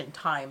ancient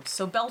times.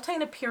 So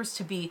Beltane appears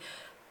to be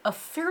a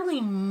fairly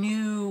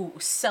new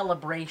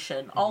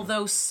celebration,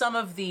 although some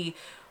of the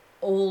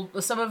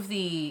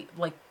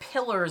like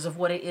pillars of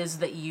what it is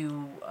that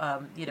you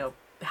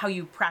how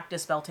you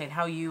practice Beltane,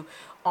 how you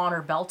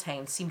honor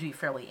Beltane seem to be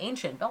fairly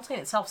ancient. Beltane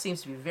itself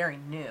seems to be very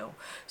new.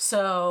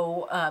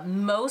 So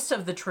most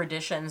of the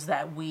traditions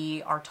that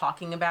we are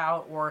talking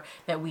about or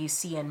that we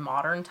see in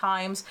modern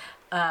times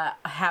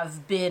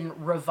have been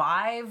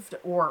revived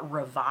or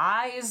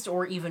revised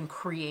or even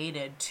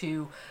created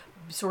to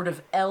sort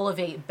of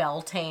elevate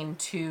Beltane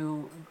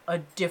to a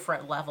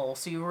different level.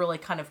 So you really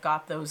kind of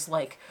got those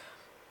like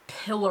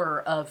pillar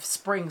of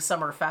spring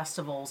summer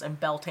festivals, and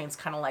Beltane's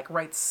kind of like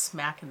right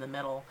smack in the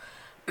middle.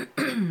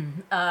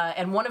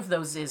 And one of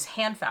those is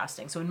hand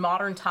fasting. So in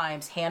modern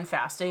times, hand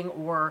fasting,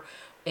 or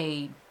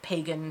a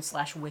pagan /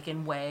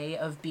 Wiccan way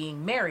of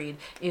being married,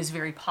 is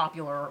very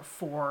popular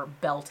for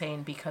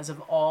Beltane because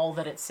of all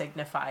that it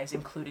signifies,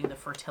 including the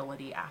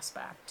fertility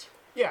aspect.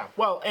 Yeah,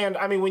 well, and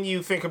I mean, when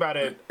you think about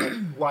it,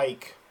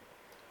 like,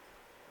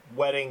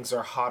 weddings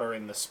are hotter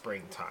in the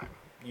springtime.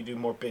 You do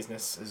more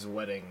business as a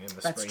wedding in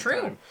the springtime. That's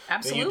true.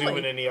 Absolutely. Than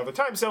you do in any other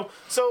time. So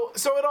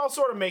it all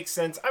sort of makes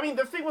sense. I mean,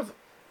 the thing with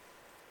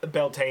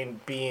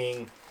Beltane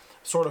being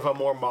sort of a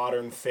more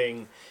modern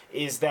thing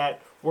is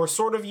that we're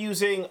sort of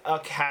using a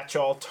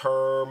catch-all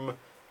term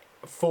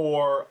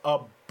for a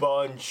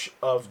bunch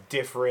of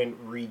different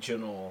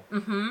regional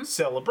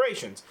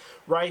celebrations,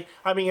 right?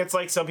 I mean, it's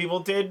like some people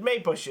did May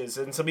bushes,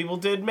 and some people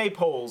did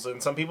maypoles,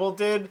 and some people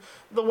did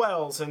the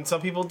wells, and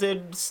some people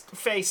did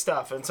Fae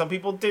stuff, and some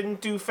people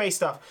didn't do Fae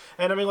stuff.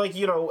 And I mean, like,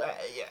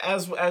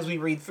 as we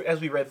read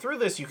through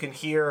this, you can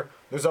hear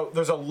there's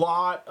a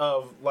lot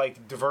of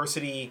like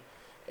diversity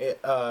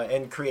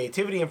and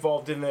creativity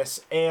involved in this,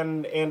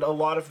 and a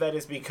lot of that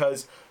is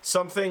because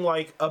something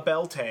like a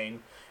Beltane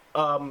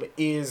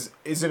is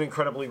an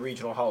incredibly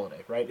regional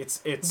holiday, right?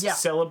 It's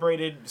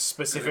celebrated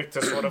specific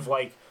to sort of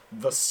like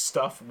the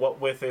stuff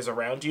what with is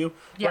around you,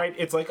 right?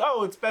 It's like,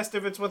 oh, it's best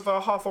if it's with a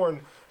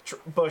hawthorn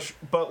bush,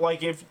 but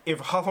like if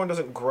hawthorn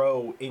doesn't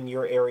grow in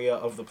your area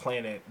of the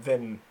planet,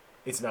 then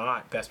it's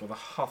not best with a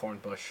hawthorn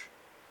bush.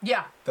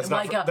 Yeah,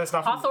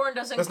 hawthorn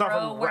doesn't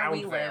grow where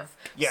we live,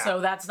 yeah. So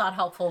that's not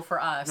helpful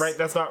for us. Right,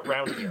 that's not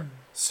round here.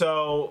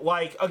 So,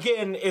 like,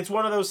 again, it's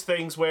one of those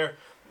things where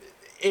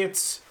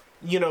it's,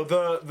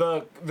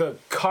 the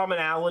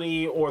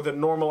commonality or the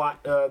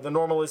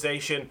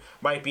normalization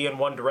might be in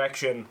one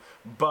direction,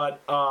 but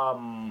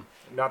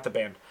not the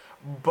band.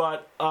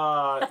 But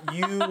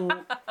you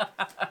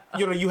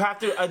have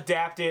to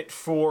adapt it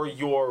for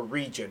your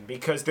region,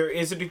 because there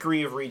is a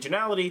degree of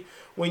regionality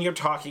when you're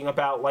talking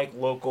about like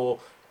local,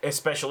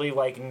 especially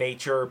like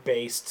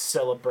nature-based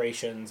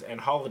celebrations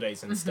and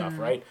holidays and stuff,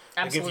 right?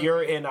 Absolutely. Like if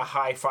you're in a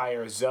high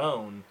fire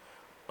zone,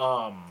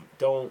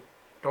 don't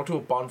don't do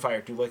a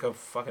bonfire. Do like a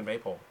fucking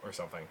maypole or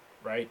something,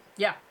 right?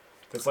 Yeah.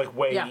 That's like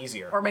way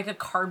easier. Or make a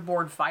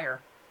cardboard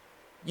fire.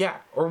 Yeah,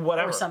 or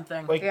whatever. Or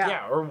something. Like,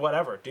 yeah, or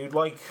whatever, dude.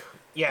 Like,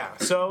 yeah.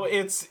 So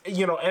it's,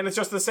 you know, and it's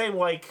just the same,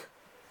 like,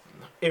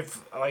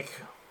 if, like,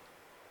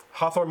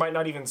 Hawthorne might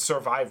not even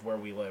survive where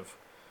we live,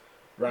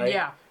 right?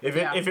 Yeah. If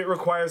it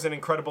requires an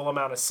incredible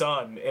amount of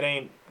sun, it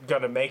ain't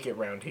gonna make it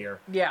around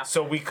here. Yeah.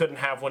 So we couldn't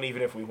have one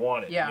even if we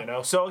wanted, you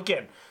know? So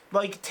again,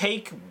 like,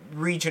 take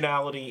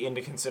regionality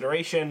into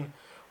consideration,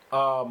 you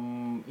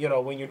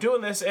know, when you're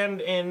doing this,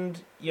 and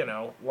you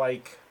know,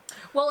 like...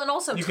 Well, and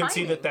also you timing. can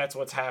see that that's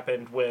what's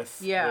happened with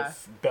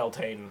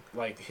Beltane,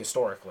 like,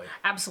 historically.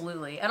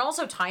 Absolutely. And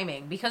also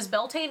timing, because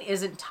Beltane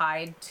isn't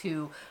tied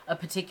to a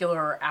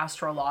particular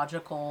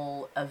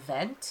astrological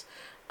event.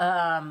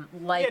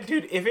 Like, yeah,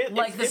 dude, if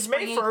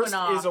May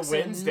 1st is a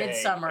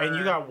Wednesday and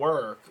you got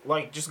work,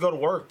 like, just go to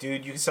work,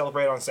 dude. You can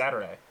celebrate on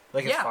Saturday.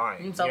 Like, it's fine.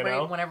 You can celebrate you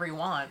know? whenever you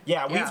want.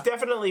 Yeah, we've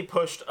definitely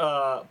pushed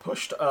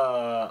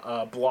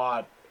a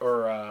blot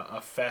or a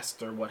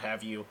fest or what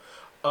have you,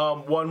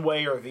 one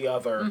way or the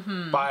other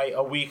by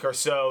a week or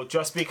so,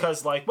 just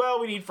because, like,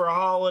 well, we need for a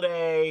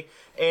holiday,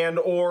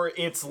 or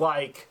it's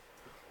like,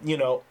 you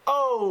know,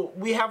 oh,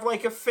 we have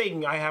like a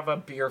thing. I have a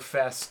beer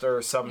fest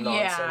or some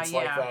nonsense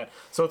like that.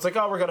 So it's like,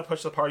 oh, we're gonna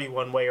push the party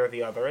one way or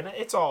the other, and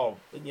it's all,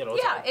 you know.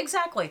 It's all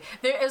exactly.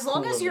 As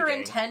long as your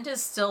intent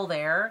is still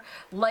there,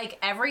 like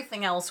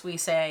everything else we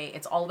say,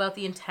 it's all about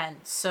the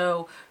intent.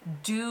 So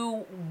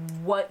do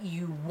what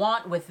you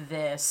want with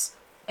this,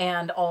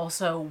 and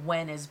also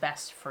when is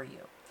best for you.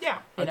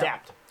 Yeah, You know,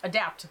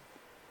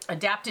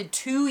 adapted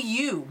to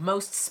you,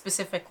 most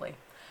specifically.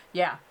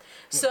 Yeah.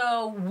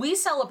 So we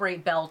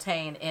celebrate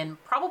Beltane in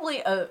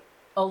probably a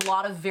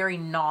lot of very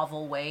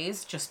novel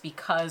ways, just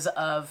because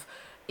of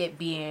it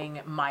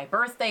being my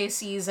birthday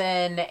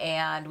season,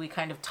 and we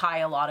kind of tie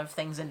a lot of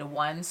things into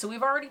one. So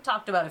we've already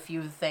talked about a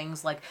few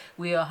things, like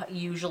we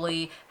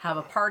usually have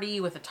a party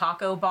with a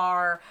taco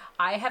bar.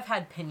 I have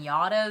had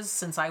piñatas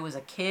since I was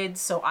a kid,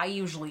 so I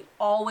usually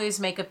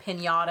always make a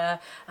piñata.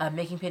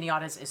 Making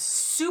piñatas is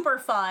super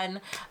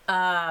fun,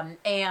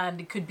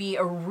 and could be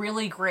a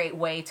really great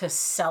way to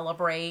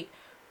celebrate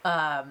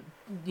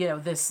you know,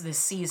 this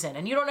season.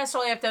 And you don't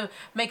necessarily have to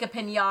make a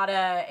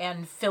piñata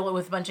and fill it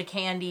with a bunch of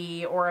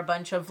candy or a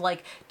bunch of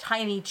like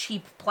tiny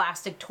cheap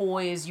plastic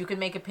toys. You can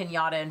make a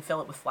piñata and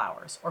fill it with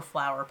flowers or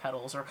flower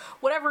petals or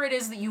whatever it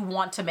is that you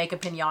want to make a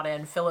piñata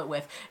and fill it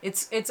with.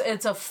 It's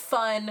a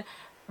fun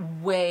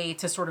way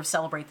to sort of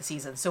celebrate the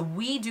season. So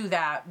we do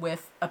that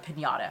with a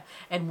piñata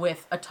and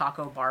with a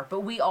taco bar,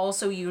 but we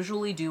also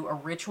usually do a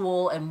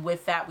ritual, and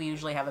with that we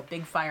usually have a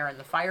big fire in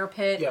the fire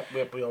pit.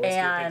 Yep, we always do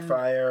a big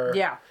fire.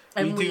 Yeah.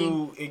 And we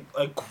do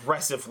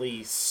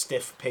aggressively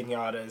stiff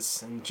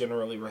piñatas, and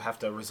generally we have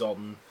to result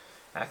in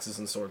axes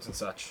and swords and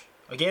such.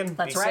 Again,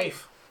 be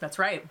safe. That's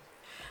right.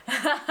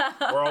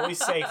 We're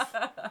always safe.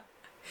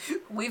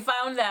 We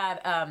found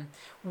that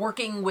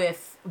working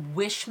with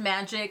wish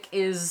magic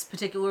is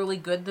particularly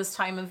good this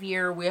time of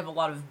year. We have a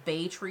lot of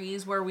bay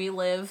trees where we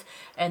live,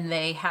 and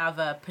they have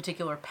a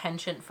particular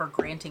penchant for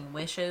granting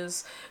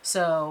wishes.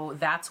 So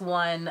that's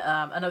one.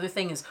 Another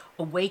thing is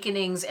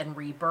awakenings and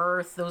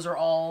rebirth. Those are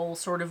all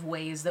sort of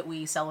ways that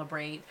we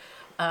celebrate.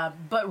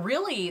 But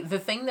really, the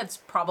thing that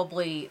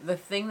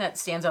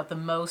stands out the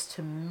most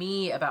to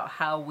me about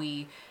how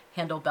we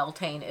handle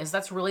Beltane is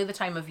that's really the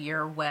time of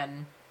year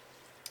when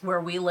where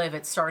we live,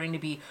 it's starting to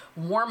be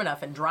warm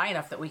enough and dry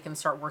enough that we can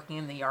start working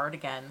in the yard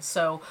again.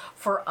 So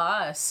for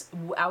us,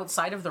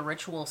 outside of the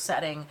ritual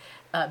setting,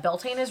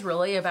 Beltane is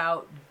really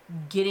about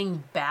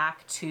getting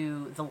back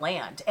to the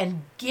land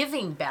and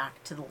giving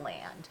back to the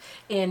land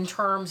in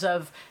terms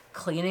of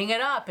cleaning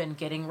it up and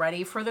getting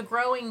ready for the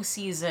growing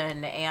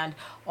season and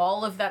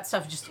all of that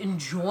stuff, just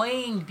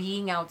enjoying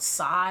being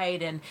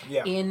outside and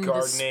in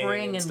the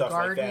spring and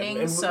gardening.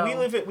 Like, and so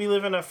we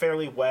live in a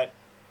fairly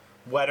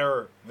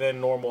wetter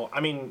than normal.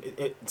 I mean,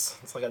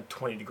 it's like a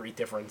 20-degree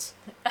difference,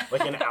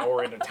 like an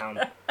hour into town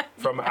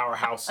from our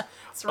house.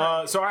 That's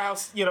right. So our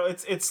house, you know,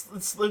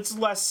 it's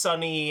less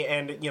sunny,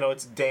 and you know,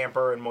 it's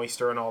damper and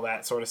moister and all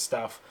that sort of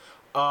stuff,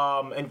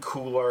 and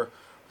cooler.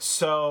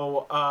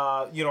 So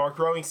you know, our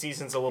growing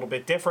season's a little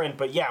bit different,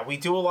 but yeah, we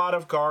do a lot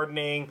of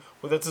gardening.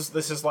 Well,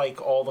 this is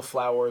like all the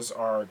flowers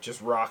are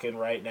just rocking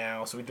right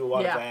now, so we do a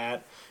lot of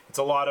that. It's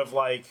a lot of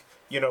like,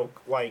 you know,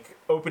 like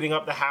opening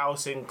up the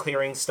house and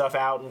clearing stuff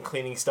out and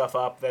cleaning stuff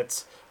up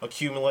that's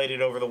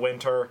accumulated over the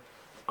winter.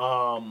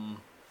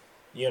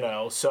 You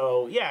know,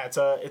 so yeah,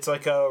 it's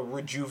like a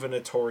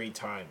rejuvenatory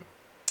time.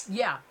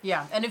 Yeah.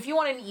 And if you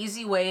want an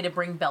easy way to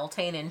bring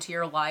Beltane into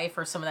your life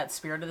or some of that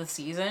spirit of the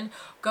season,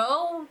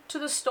 go to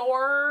the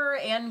store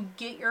and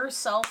get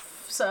yourself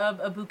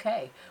a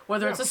bouquet.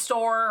 Whether it's a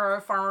store or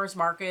a farmer's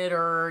market,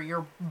 or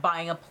you're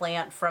buying a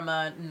plant from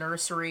a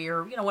nursery,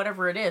 or, you know,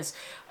 whatever it is.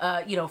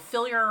 You know,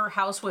 fill your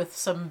house with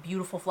some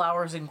beautiful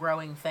flowers and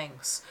growing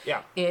things.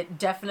 Yeah. It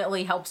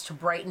definitely helps to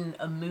brighten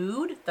a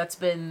mood. That's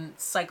been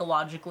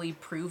psychologically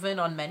proven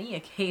on many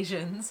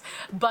occasions,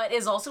 but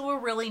is also a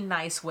really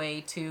nice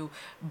way to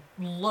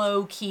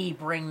low-key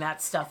bring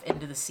that stuff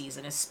into the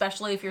season,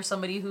 especially if you're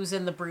somebody who's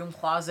in the broom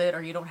closet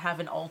or you don't have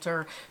an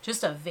altar.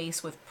 Just a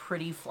vase with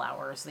pretty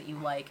flowers that you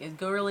like. It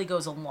really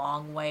goes a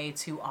long way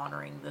to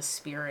honoring the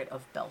spirit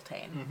of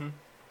Beltane. Mm-hmm.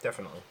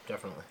 Definitely.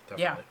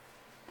 Yeah.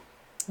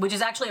 Which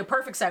is actually a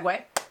perfect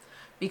segue,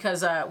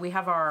 because we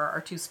have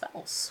our 2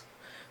 spells.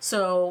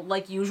 So,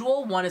 like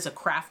usual, one is a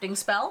crafting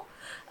spell,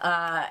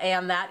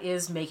 and that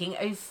is making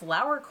a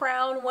flower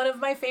crown. One of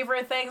my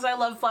favorite things. I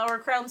love flower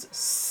crowns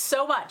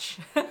so much.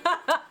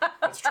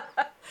 That's true.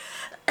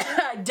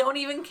 I don't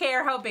even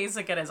care how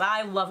basic it is.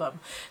 I love them.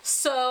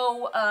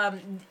 So,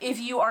 if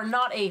you are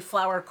not a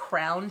flower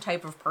crown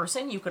type of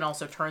person, you can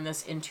also turn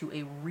this into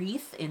a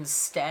wreath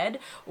instead,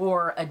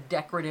 or a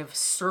decorative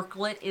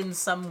circlet in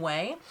some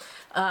way.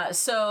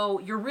 So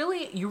you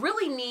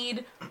really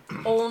need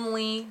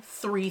only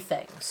 3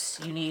 things.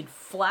 You need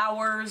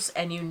flowers,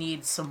 and you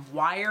need some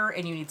wire,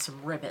 and you need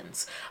some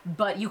ribbons.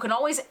 But you can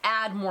always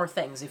add more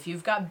things. If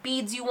you've got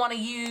beads you want to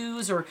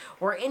use, or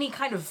any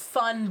kind of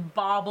fun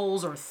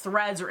baubles or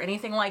threads or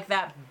anything like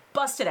that,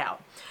 bust it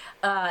out.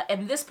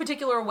 And this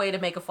particular way to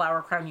make a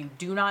flower crown, you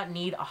do not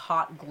need a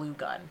hot glue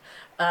gun.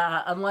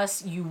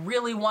 Unless you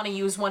really want to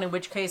use one, in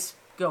which case,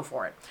 go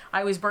for it. I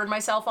always burn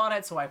myself on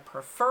it, so I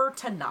prefer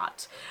to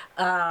not.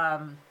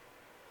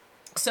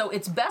 So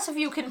it's best if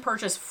you can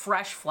purchase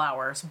fresh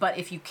flowers, but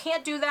if you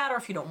can't do that, or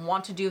if you don't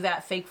want to do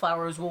that, fake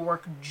flowers will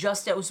work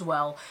just as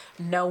well.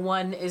 No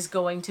one is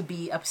going to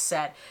be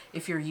upset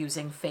if you're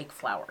using fake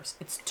flowers.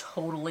 It's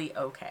totally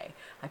okay.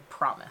 I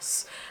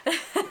promise.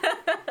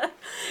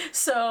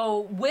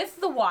 So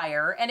with the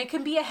wire, and it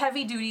can be a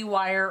heavy duty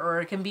wire,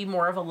 or it can be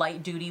more of a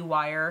light duty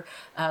wire.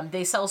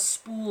 They sell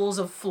spools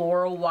of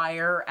floral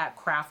wire at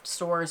craft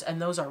stores,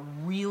 and those are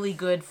really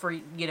good for,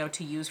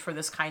 to use for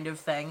this kind of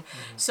thing.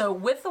 Mm-hmm. So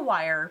with the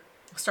wire,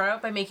 start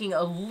out by making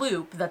a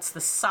loop that's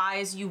the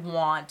size you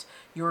want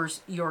your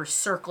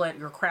circlet,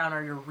 your crown,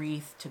 or your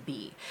wreath to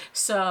be.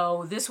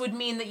 So this would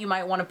mean that you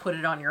might want to put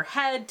it on your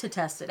head to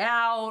test it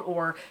out,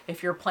 or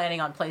if you're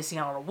planning on placing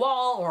it on a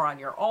wall or on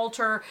your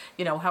altar,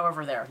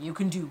 however there. You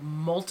can do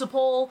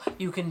multiple,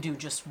 you can do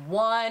just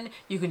one,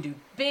 you can do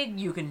big,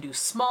 you can do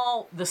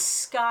small. The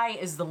sky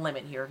is the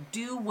limit here.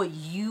 Do what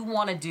you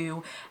want to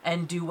do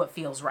and do what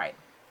feels right.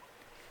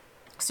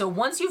 So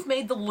once you've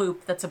made the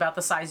loop that's about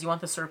the size you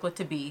want the circlet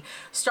to be,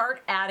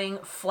 start adding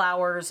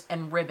flowers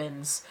and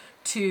ribbons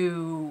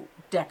to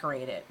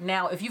decorate it.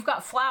 Now, if you've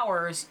got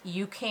flowers,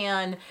 you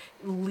can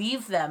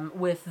leave them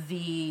with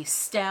the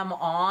stem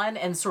on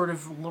and sort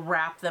of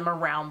wrap them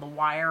around the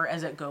wire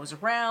as it goes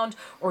around,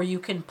 or you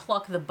can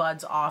pluck the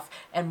buds off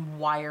and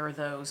wire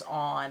those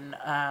on,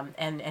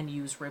 and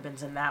use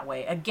ribbons in that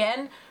way.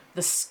 Again,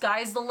 the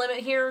sky's the limit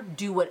here.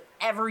 Do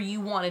whatever you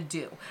want to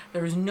do.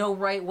 There is no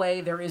right way.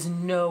 There is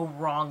no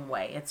wrong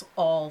way. It's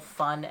all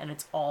fun, and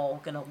it's all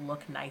going to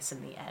look nice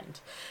in the end.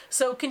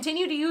 So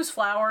continue to use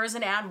flowers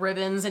and add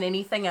ribbons and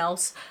anything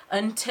else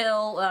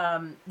until,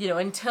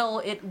 until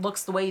it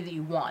looks the way that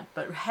you want.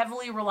 But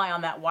heavily rely on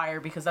that wire,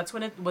 because that's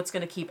what's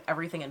going to keep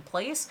everything in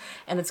place,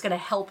 and it's going to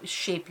help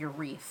shape your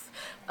wreath.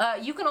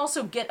 You can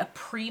also get a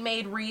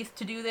pre-made wreath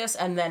to do this,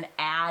 and then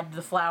add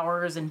the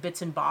flowers and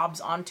bits and bobs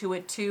onto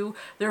it too.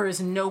 There is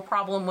no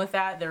problem with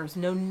that. There's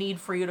no need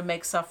for you to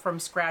make stuff from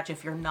scratch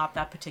if you're not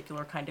that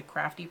particular kind of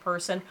crafty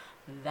person.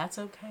 That's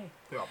okay.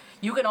 Yeah.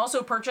 You can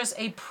also purchase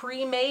a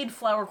pre-made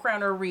flower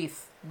crown or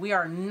wreath. We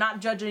are not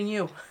judging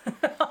you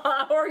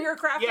or your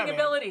crafting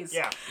abilities.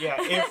 Yeah.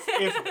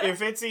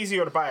 If it's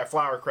easier to buy a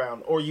flower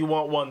crown, or you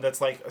want one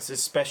that's like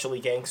especially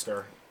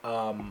gangster,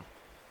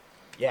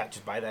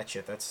 just buy that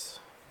shit. That's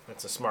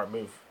a smart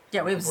move.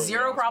 Yeah, we have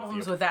zero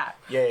problems with that.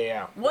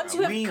 Yeah. Once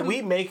you have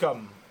we make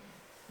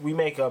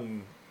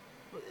them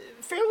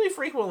fairly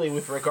frequently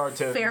with regard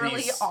to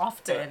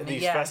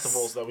these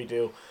festivals that we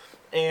do.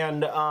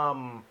 And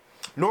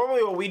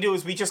normally what we do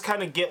is we just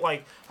kind of get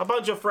like a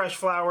bunch of fresh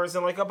flowers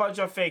and like a bunch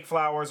of fake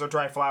flowers or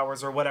dry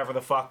flowers or whatever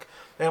the fuck,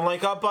 and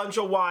like a bunch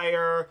of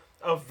wire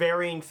of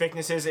varying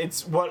thicknesses.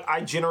 It's what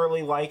I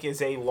generally like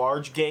is a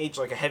large gauge,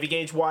 like a heavy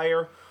gauge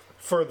wire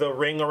for the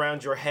ring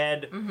around your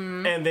head,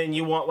 mm-hmm. and then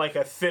you want like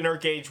a thinner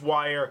gauge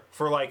wire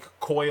for like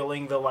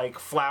coiling the like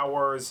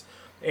flowers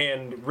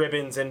and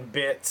ribbons and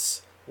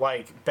bits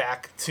like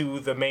back to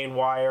the main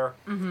wire.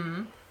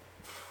 Mm-hmm.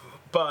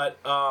 But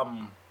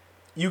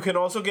you can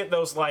also get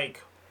those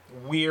like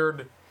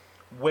weird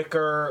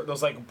wicker,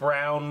 those like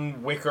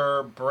brown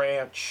wicker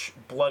branch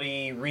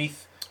bloody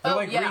wreath. They're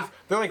wreath.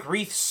 They're like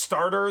wreath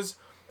starters.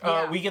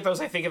 We get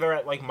those. I think they're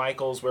at like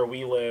Michael's where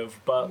we live,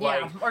 but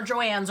or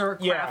Joann's or a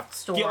craft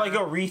store. Get like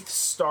a wreath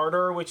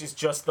starter, which is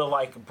just the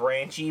like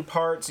branchy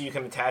part, so you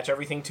can attach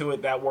everything to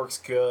it. That works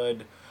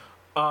good.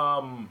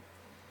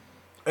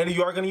 And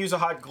you are going to use a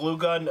hot glue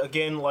gun.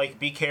 Again, like,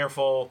 be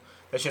careful.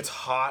 That shit's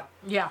hot.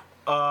 Yeah.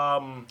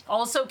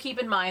 Also keep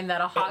in mind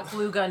that a hot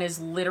glue gun is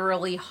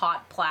literally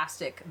hot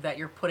plastic that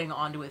you're putting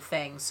onto a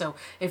thing. So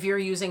if you're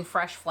using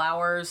fresh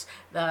flowers,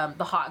 the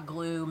hot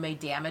glue may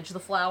damage the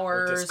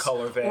flowers. Or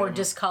discolor them. Or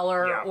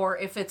discolor. Yeah. Or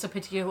if it's a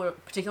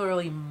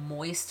particularly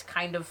moist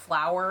kind of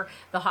flower,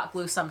 the hot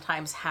glue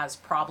sometimes has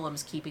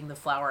problems keeping the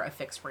flower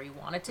affixed where you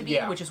want it to be,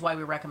 which is why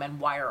we recommend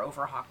wire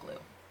over hot glue.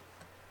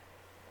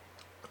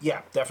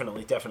 Yeah,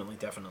 definitely.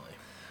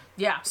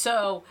 Yeah,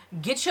 so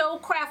get your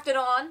crafted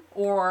on,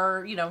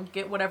 or,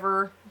 get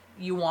whatever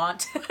you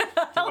want.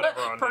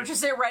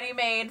 Purchase it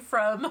ready-made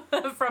from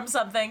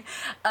something.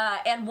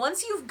 And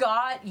once you've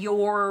got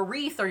your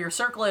wreath or your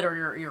circlet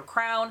or your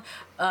crown,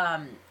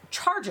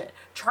 charge it.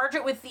 Charge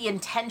it with the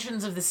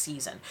intentions of the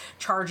season.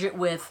 Charge it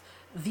with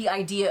the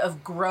idea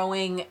of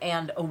growing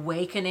and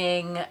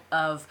awakening,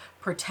 of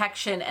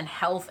protection and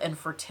health and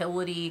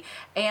fertility,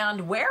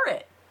 and wear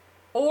it.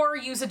 Or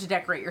use it to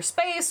decorate your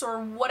space, or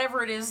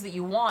whatever it is that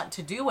you want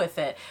to do with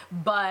it.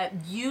 But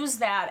use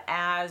that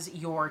as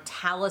your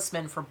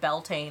talisman for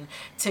Beltane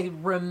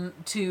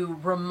to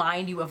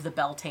remind you of the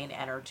Beltane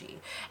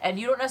energy. And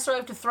you don't necessarily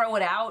have to throw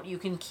it out. You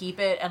can keep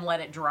it and let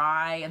it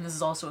dry. And this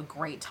is also a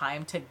great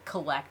time to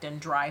collect and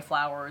dry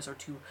flowers,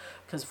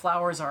 because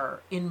flowers are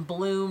in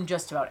bloom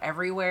just about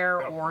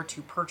everywhere, or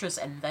to purchase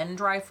and then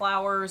dry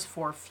flowers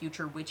for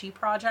future witchy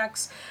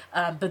projects.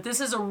 But this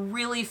is a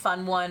really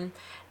fun one.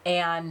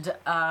 And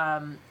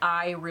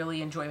I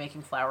really enjoy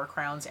making flower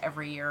crowns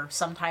every year.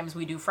 Sometimes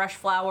we do fresh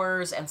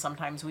flowers and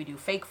sometimes we do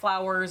fake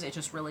flowers. It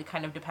just really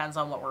kind of depends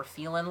on what we're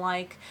feeling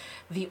like.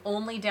 The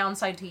only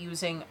downside to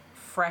using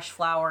fresh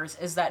flowers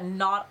is that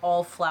not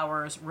all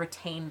flowers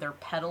retain their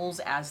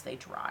petals as they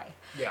dry.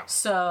 Yeah.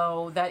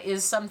 So that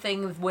is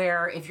something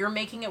where if you're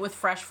making it with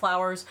fresh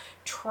flowers,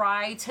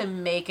 try to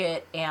make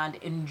it and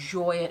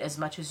enjoy it as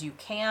much as you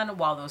can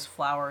while those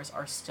flowers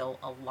are still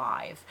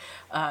alive,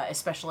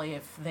 especially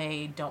if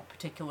they don't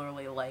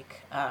particularly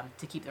like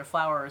to keep their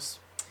flowers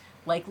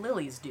like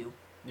lilies do.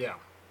 Yeah.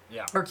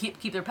 Yeah. Or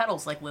keep their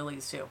petals like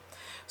lilies do.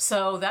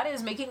 So that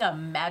is making a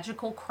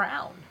magical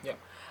crown. Yeah.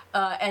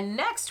 And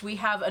next we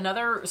have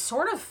another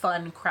sort of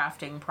fun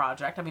crafting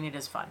project. I mean, it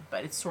is fun,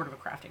 but it's sort of a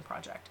crafting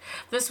project.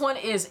 This one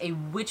is a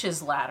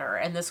witch's ladder,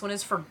 and this one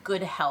is for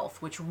good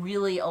health, which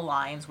really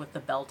aligns with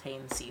the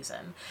Beltane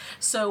season.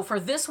 So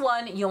for this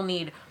one, you'll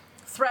need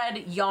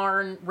thread,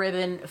 yarn,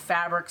 ribbon,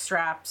 fabric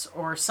straps,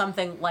 or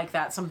something like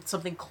that,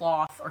 something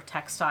cloth or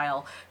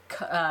textile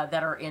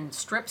that are in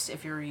strips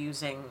if you're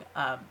using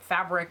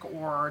fabric,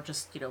 or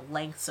just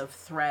lengths of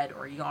thread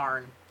or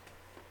yarn.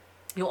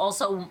 You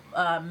also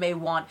may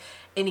want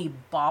any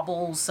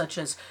baubles such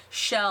as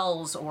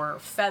shells or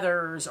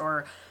feathers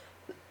or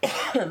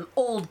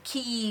old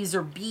keys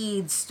or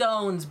beads,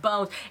 stones,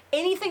 bones,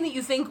 anything that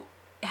you think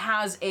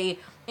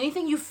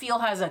anything you feel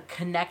has a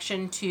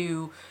connection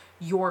to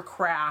your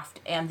craft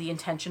and the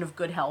intention of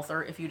good health,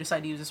 or if you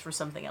decide to use this for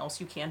something else,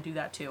 you can do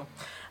that too.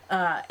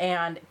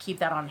 And keep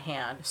that on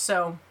hand.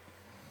 So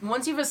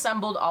once you've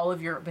assembled all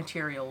of your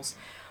materials,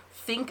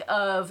 think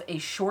of a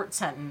short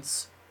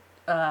sentence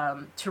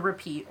to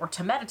repeat or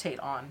to meditate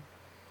on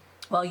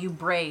while you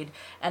braid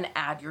and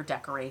add your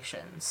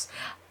decorations.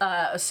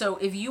 So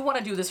if you want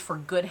to do this for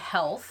good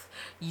health,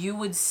 you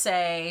would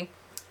say,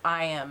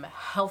 I am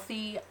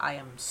healthy, I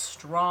am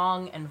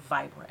strong and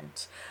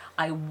vibrant.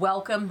 I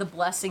welcome the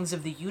blessings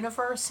of the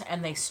universe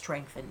and they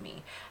strengthen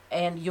me.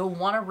 And you'll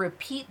want to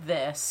repeat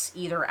this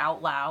either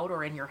out loud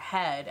or in your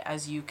head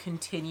as you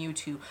continue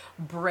to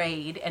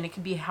braid, and it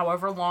can be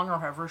however long or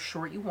however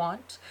short you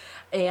want,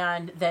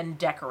 and then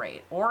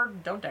decorate. Or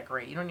don't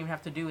decorate. You don't even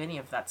have to do any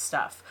of that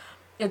stuff.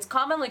 It's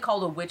commonly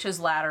called a witch's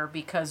ladder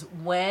because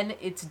when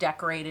it's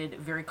decorated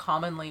very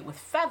commonly with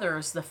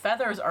feathers, the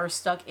feathers are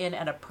stuck in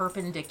at a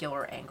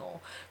perpendicular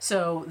angle.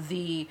 So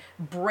the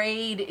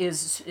braid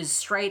is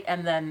straight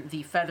and then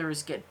the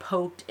feathers get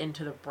poked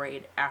into the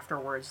braid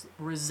afterwards,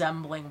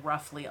 resembling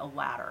roughly a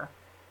ladder.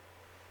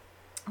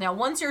 Now,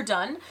 once you're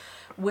done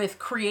with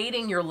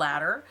creating your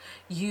ladder,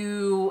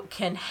 you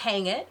can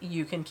hang it,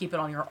 you can keep it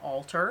on your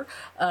altar,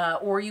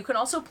 or you can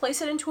also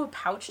place it into a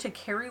pouch to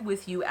carry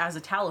with you as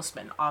a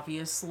talisman.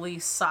 Obviously,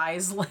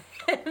 size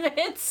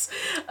limits,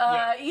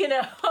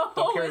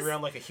 Don't carry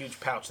around like a huge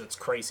pouch, that's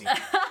crazy.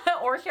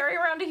 Or carry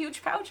around a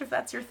huge pouch if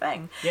that's your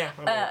thing. Yeah, I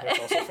mean, that's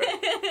also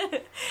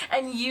fair.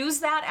 And use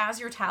that as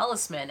your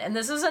talisman. And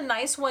this is a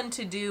nice one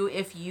to do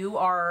if you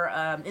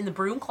are in the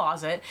broom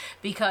closet,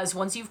 because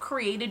once you've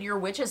created your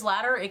witch's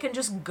ladder, it can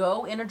just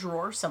go in a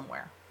drawer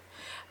somewhere.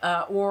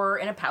 Or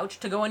in a pouch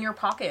to go in your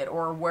pocket,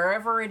 or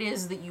wherever it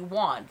is that you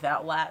want.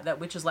 That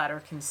witch's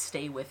ladder can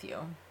stay with you.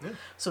 Yeah.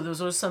 So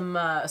those are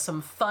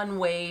some fun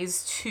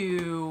ways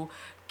to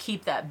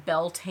keep that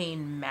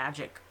Beltane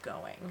magic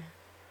going.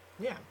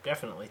 Yeah,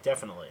 definitely.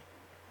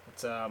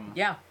 It's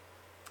Yeah.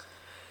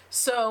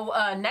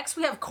 So next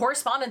we have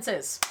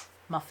correspondences.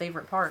 My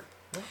favorite part.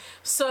 Yeah.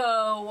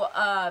 So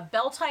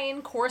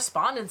Beltane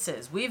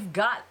correspondences. We've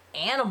got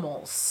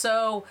animals.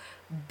 So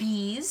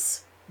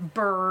bees,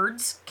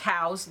 Birds,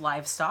 cows,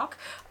 livestock,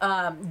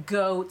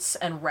 goats,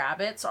 and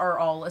rabbits are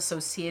all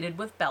associated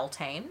with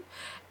Beltane.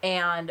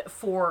 And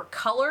for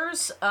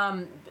colors,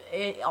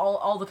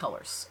 all the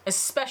colors,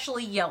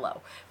 especially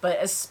yellow, but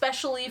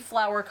especially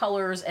flower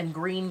colors and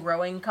green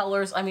growing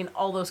colors. I mean,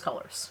 all those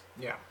colors.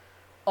 Yeah.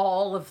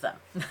 All of them.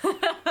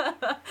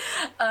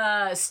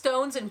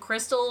 Stones and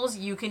crystals,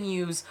 you can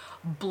use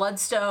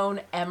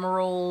bloodstone,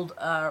 emerald,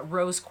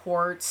 rose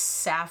quartz,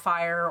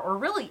 sapphire, or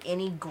really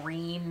any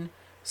green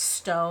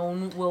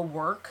stone will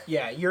work.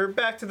 Yeah, you're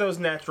back to those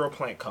natural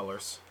plant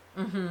colors.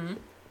 Mm-hmm.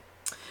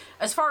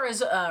 As far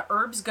as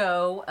herbs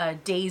go,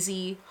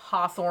 daisy,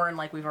 hawthorn,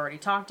 like we've already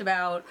talked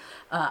about.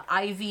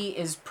 Ivy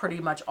is pretty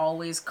much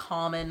always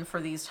common for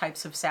these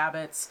types of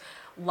sabbats.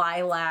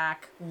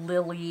 Lilac,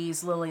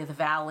 lilies, lily of the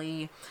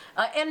valley,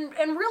 and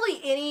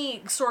really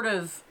any sort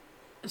of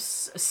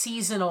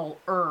seasonal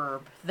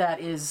herb that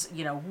is,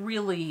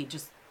 really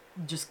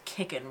just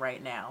kicking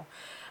right now.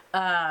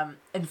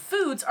 And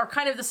foods are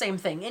kind of the same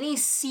thing. Any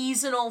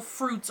seasonal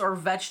fruits or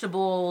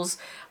vegetables,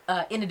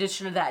 in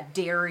addition to that,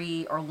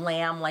 dairy or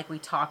lamb, like we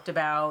talked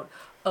about,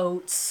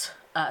 oats,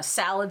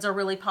 salads are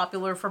really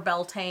popular for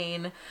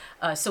Beltane.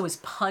 So is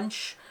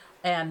punch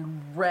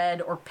and red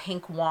or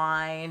pink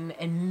wine,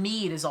 and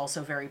mead is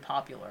also very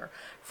popular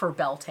for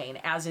Beltane,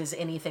 as is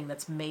anything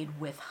that's made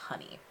with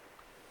honey.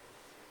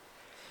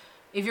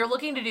 If you're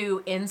looking to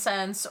do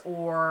incense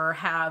or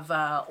have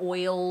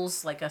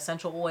oils, like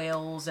essential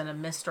oils and a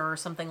mister or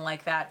something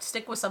like that,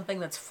 stick with something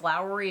that's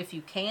flowery if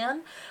you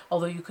can,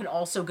 although you can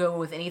also go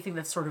with anything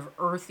that's sort of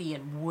earthy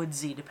and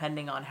woodsy,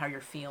 depending on how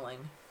you're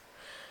feeling.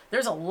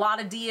 There's a lot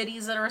of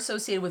deities that are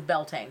associated with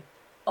Beltane.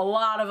 A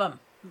lot of them.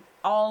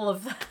 All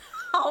of them.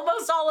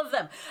 Almost all of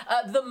them.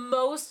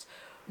 Most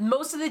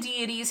of the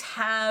deities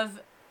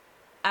have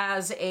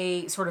as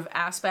a sort of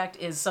aspect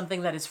is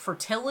something that is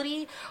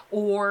fertility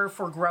or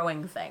for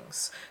growing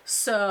things.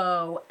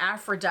 So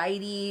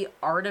Aphrodite,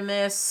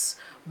 Artemis,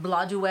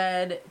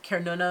 Bladued,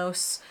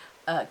 Cernunnos,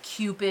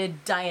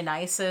 Cupid,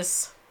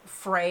 Dionysus,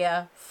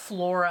 Freya,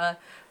 Flora,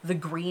 the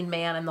Green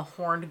Man and the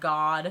Horned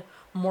God,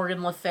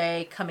 Morgan Le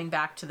Fay coming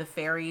back to the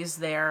fairies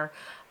there,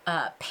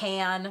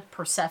 Pan,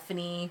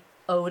 Persephone,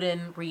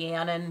 Odin,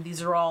 Rhiannon.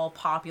 These are all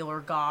popular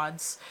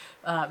gods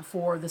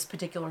for this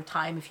particular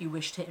time. If you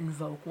wish to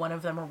invoke one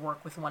of them or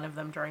work with one of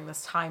them during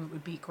this time, it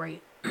would be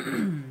great.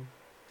 And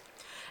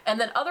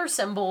then other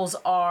symbols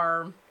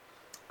are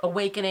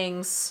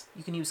awakenings.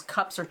 You can use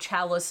cups or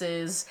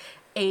chalices.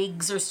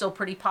 Eggs are still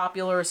pretty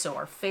popular, so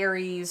are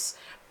fairies.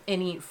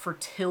 Any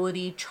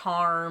fertility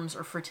charms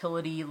or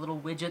fertility little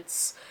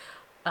widgets.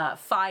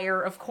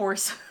 Fire, of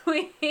course,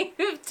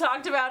 we've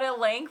talked about at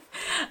length.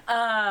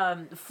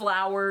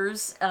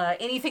 Flowers,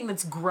 anything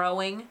that's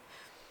growing.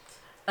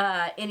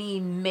 Any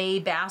May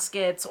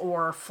baskets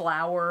or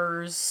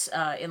flowers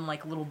in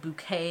like little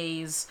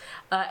bouquets,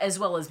 as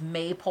well as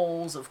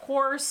maypoles, of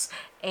course,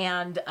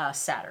 and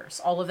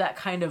satyrs. All of that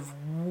kind of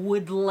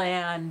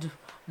woodland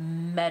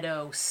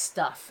meadow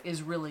stuff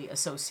is really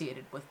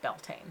associated with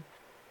Beltane.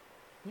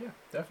 Yeah,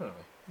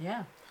 definitely.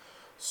 Yeah.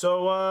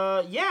 So,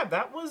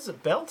 that was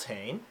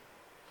Beltane.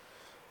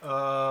 That's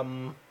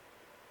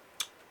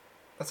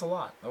a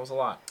lot. That was a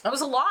lot. That was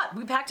a lot.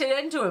 We packed it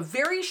into a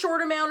very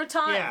short amount of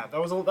time. Yeah,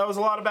 that was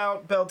a lot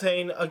about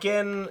Beltane.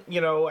 Again,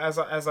 as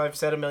I've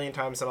said a million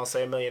times, and I'll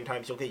say a million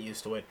times, you'll get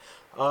used to it.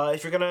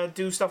 If you're gonna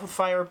do stuff with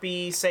fire,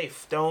 be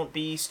safe. Don't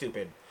be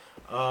stupid.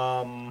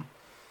 Either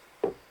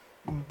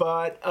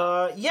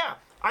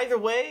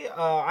way,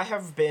 I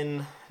have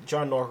been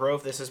John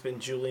Norgrove. This has been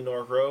Julie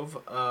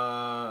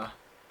Norgrove.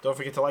 Don't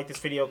forget to like this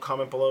video,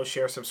 comment below,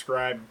 share,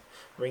 subscribe,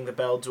 ring the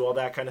bell, do all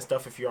that kind of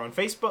stuff. If you're on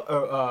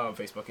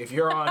Facebook, if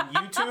you're on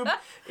YouTube,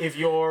 if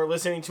you're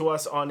listening to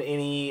us on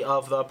any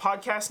of the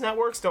podcast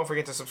networks, don't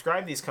forget to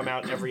subscribe. These come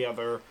out every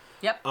other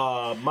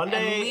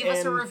Monday. And leave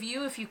us a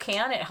review if you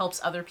can. It helps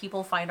other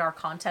people find our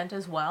content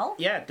as well.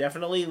 Yeah,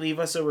 definitely leave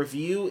us a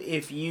review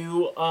if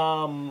you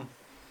want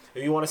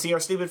to see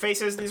our stupid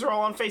faces. These are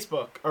all on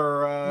Facebook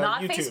or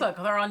Not YouTube.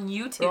 Facebook. They're on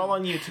YouTube. They're all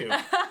on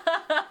YouTube.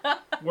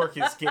 Work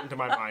is getting to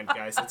my mind,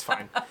 guys. It's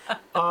fine.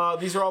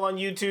 These are all on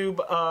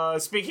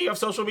YouTube. Speaking of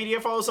social media,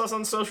 follow us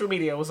on social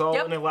media. It was all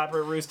an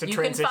elaborate ruse to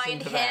transition to that. You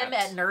can find him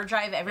at Nerd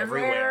Drive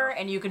everywhere,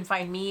 and you can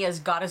find me as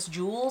Goddess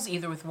Jules,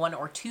 either with 1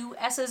 or 2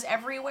 S's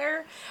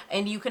everywhere.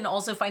 And you can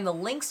also find the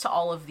links to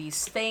all of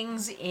these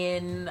things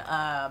in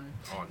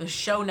the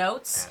show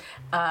notes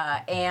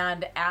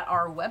and at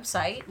our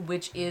website,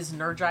 which is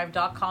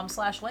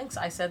nerddrive.com/links.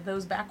 I said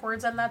those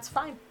backwards, and that's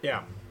fine.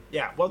 Yeah.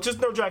 Yeah, well, just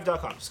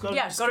nerddrive.com. Just go to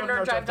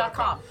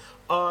nerddrive.com.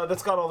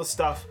 That's got all the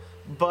stuff.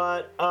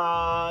 But,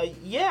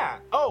 yeah.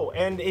 Oh,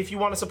 and if you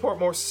want to support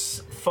more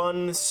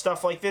fun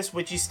stuff like this,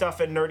 witchy stuff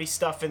and nerdy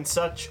stuff and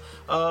such,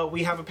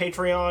 we have a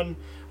Patreon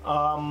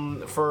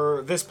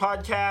for this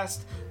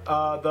podcast.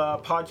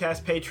 The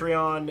podcast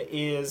Patreon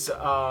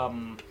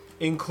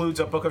includes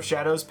a Book of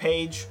Shadows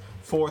page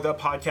for the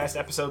podcast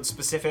episode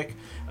specific,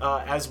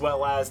 as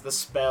well as the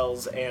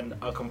spells and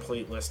a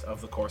complete list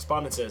of the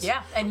correspondences.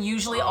 Yeah, and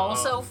usually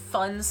also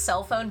fun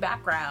cell phone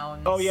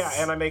backgrounds. Oh yeah,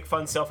 and I make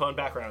fun cell phone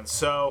backgrounds.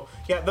 So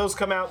yeah, those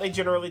come out. They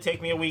generally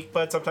take me a week,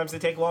 but sometimes they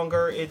take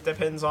longer. It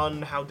depends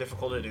on how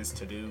difficult it is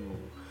to do.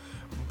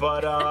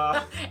 But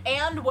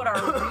and what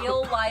our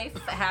real life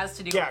has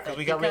to do with it. because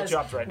we got real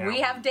jobs right now. We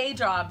have day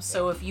jobs,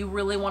 so if you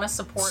really want to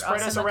support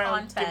spread us in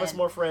around, the content, give us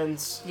more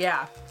friends.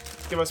 Yeah.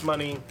 Give us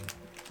money.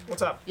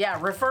 What's up? Yeah,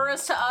 refer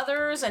us to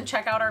others and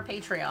check out our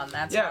Patreon.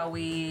 That's how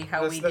we get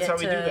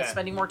to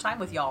spending more time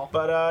with y'all.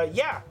 But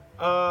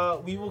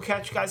we will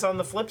catch you guys on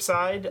the flip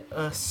side.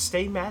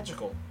 Stay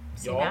magical,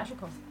 Stay y'all.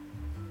 magical.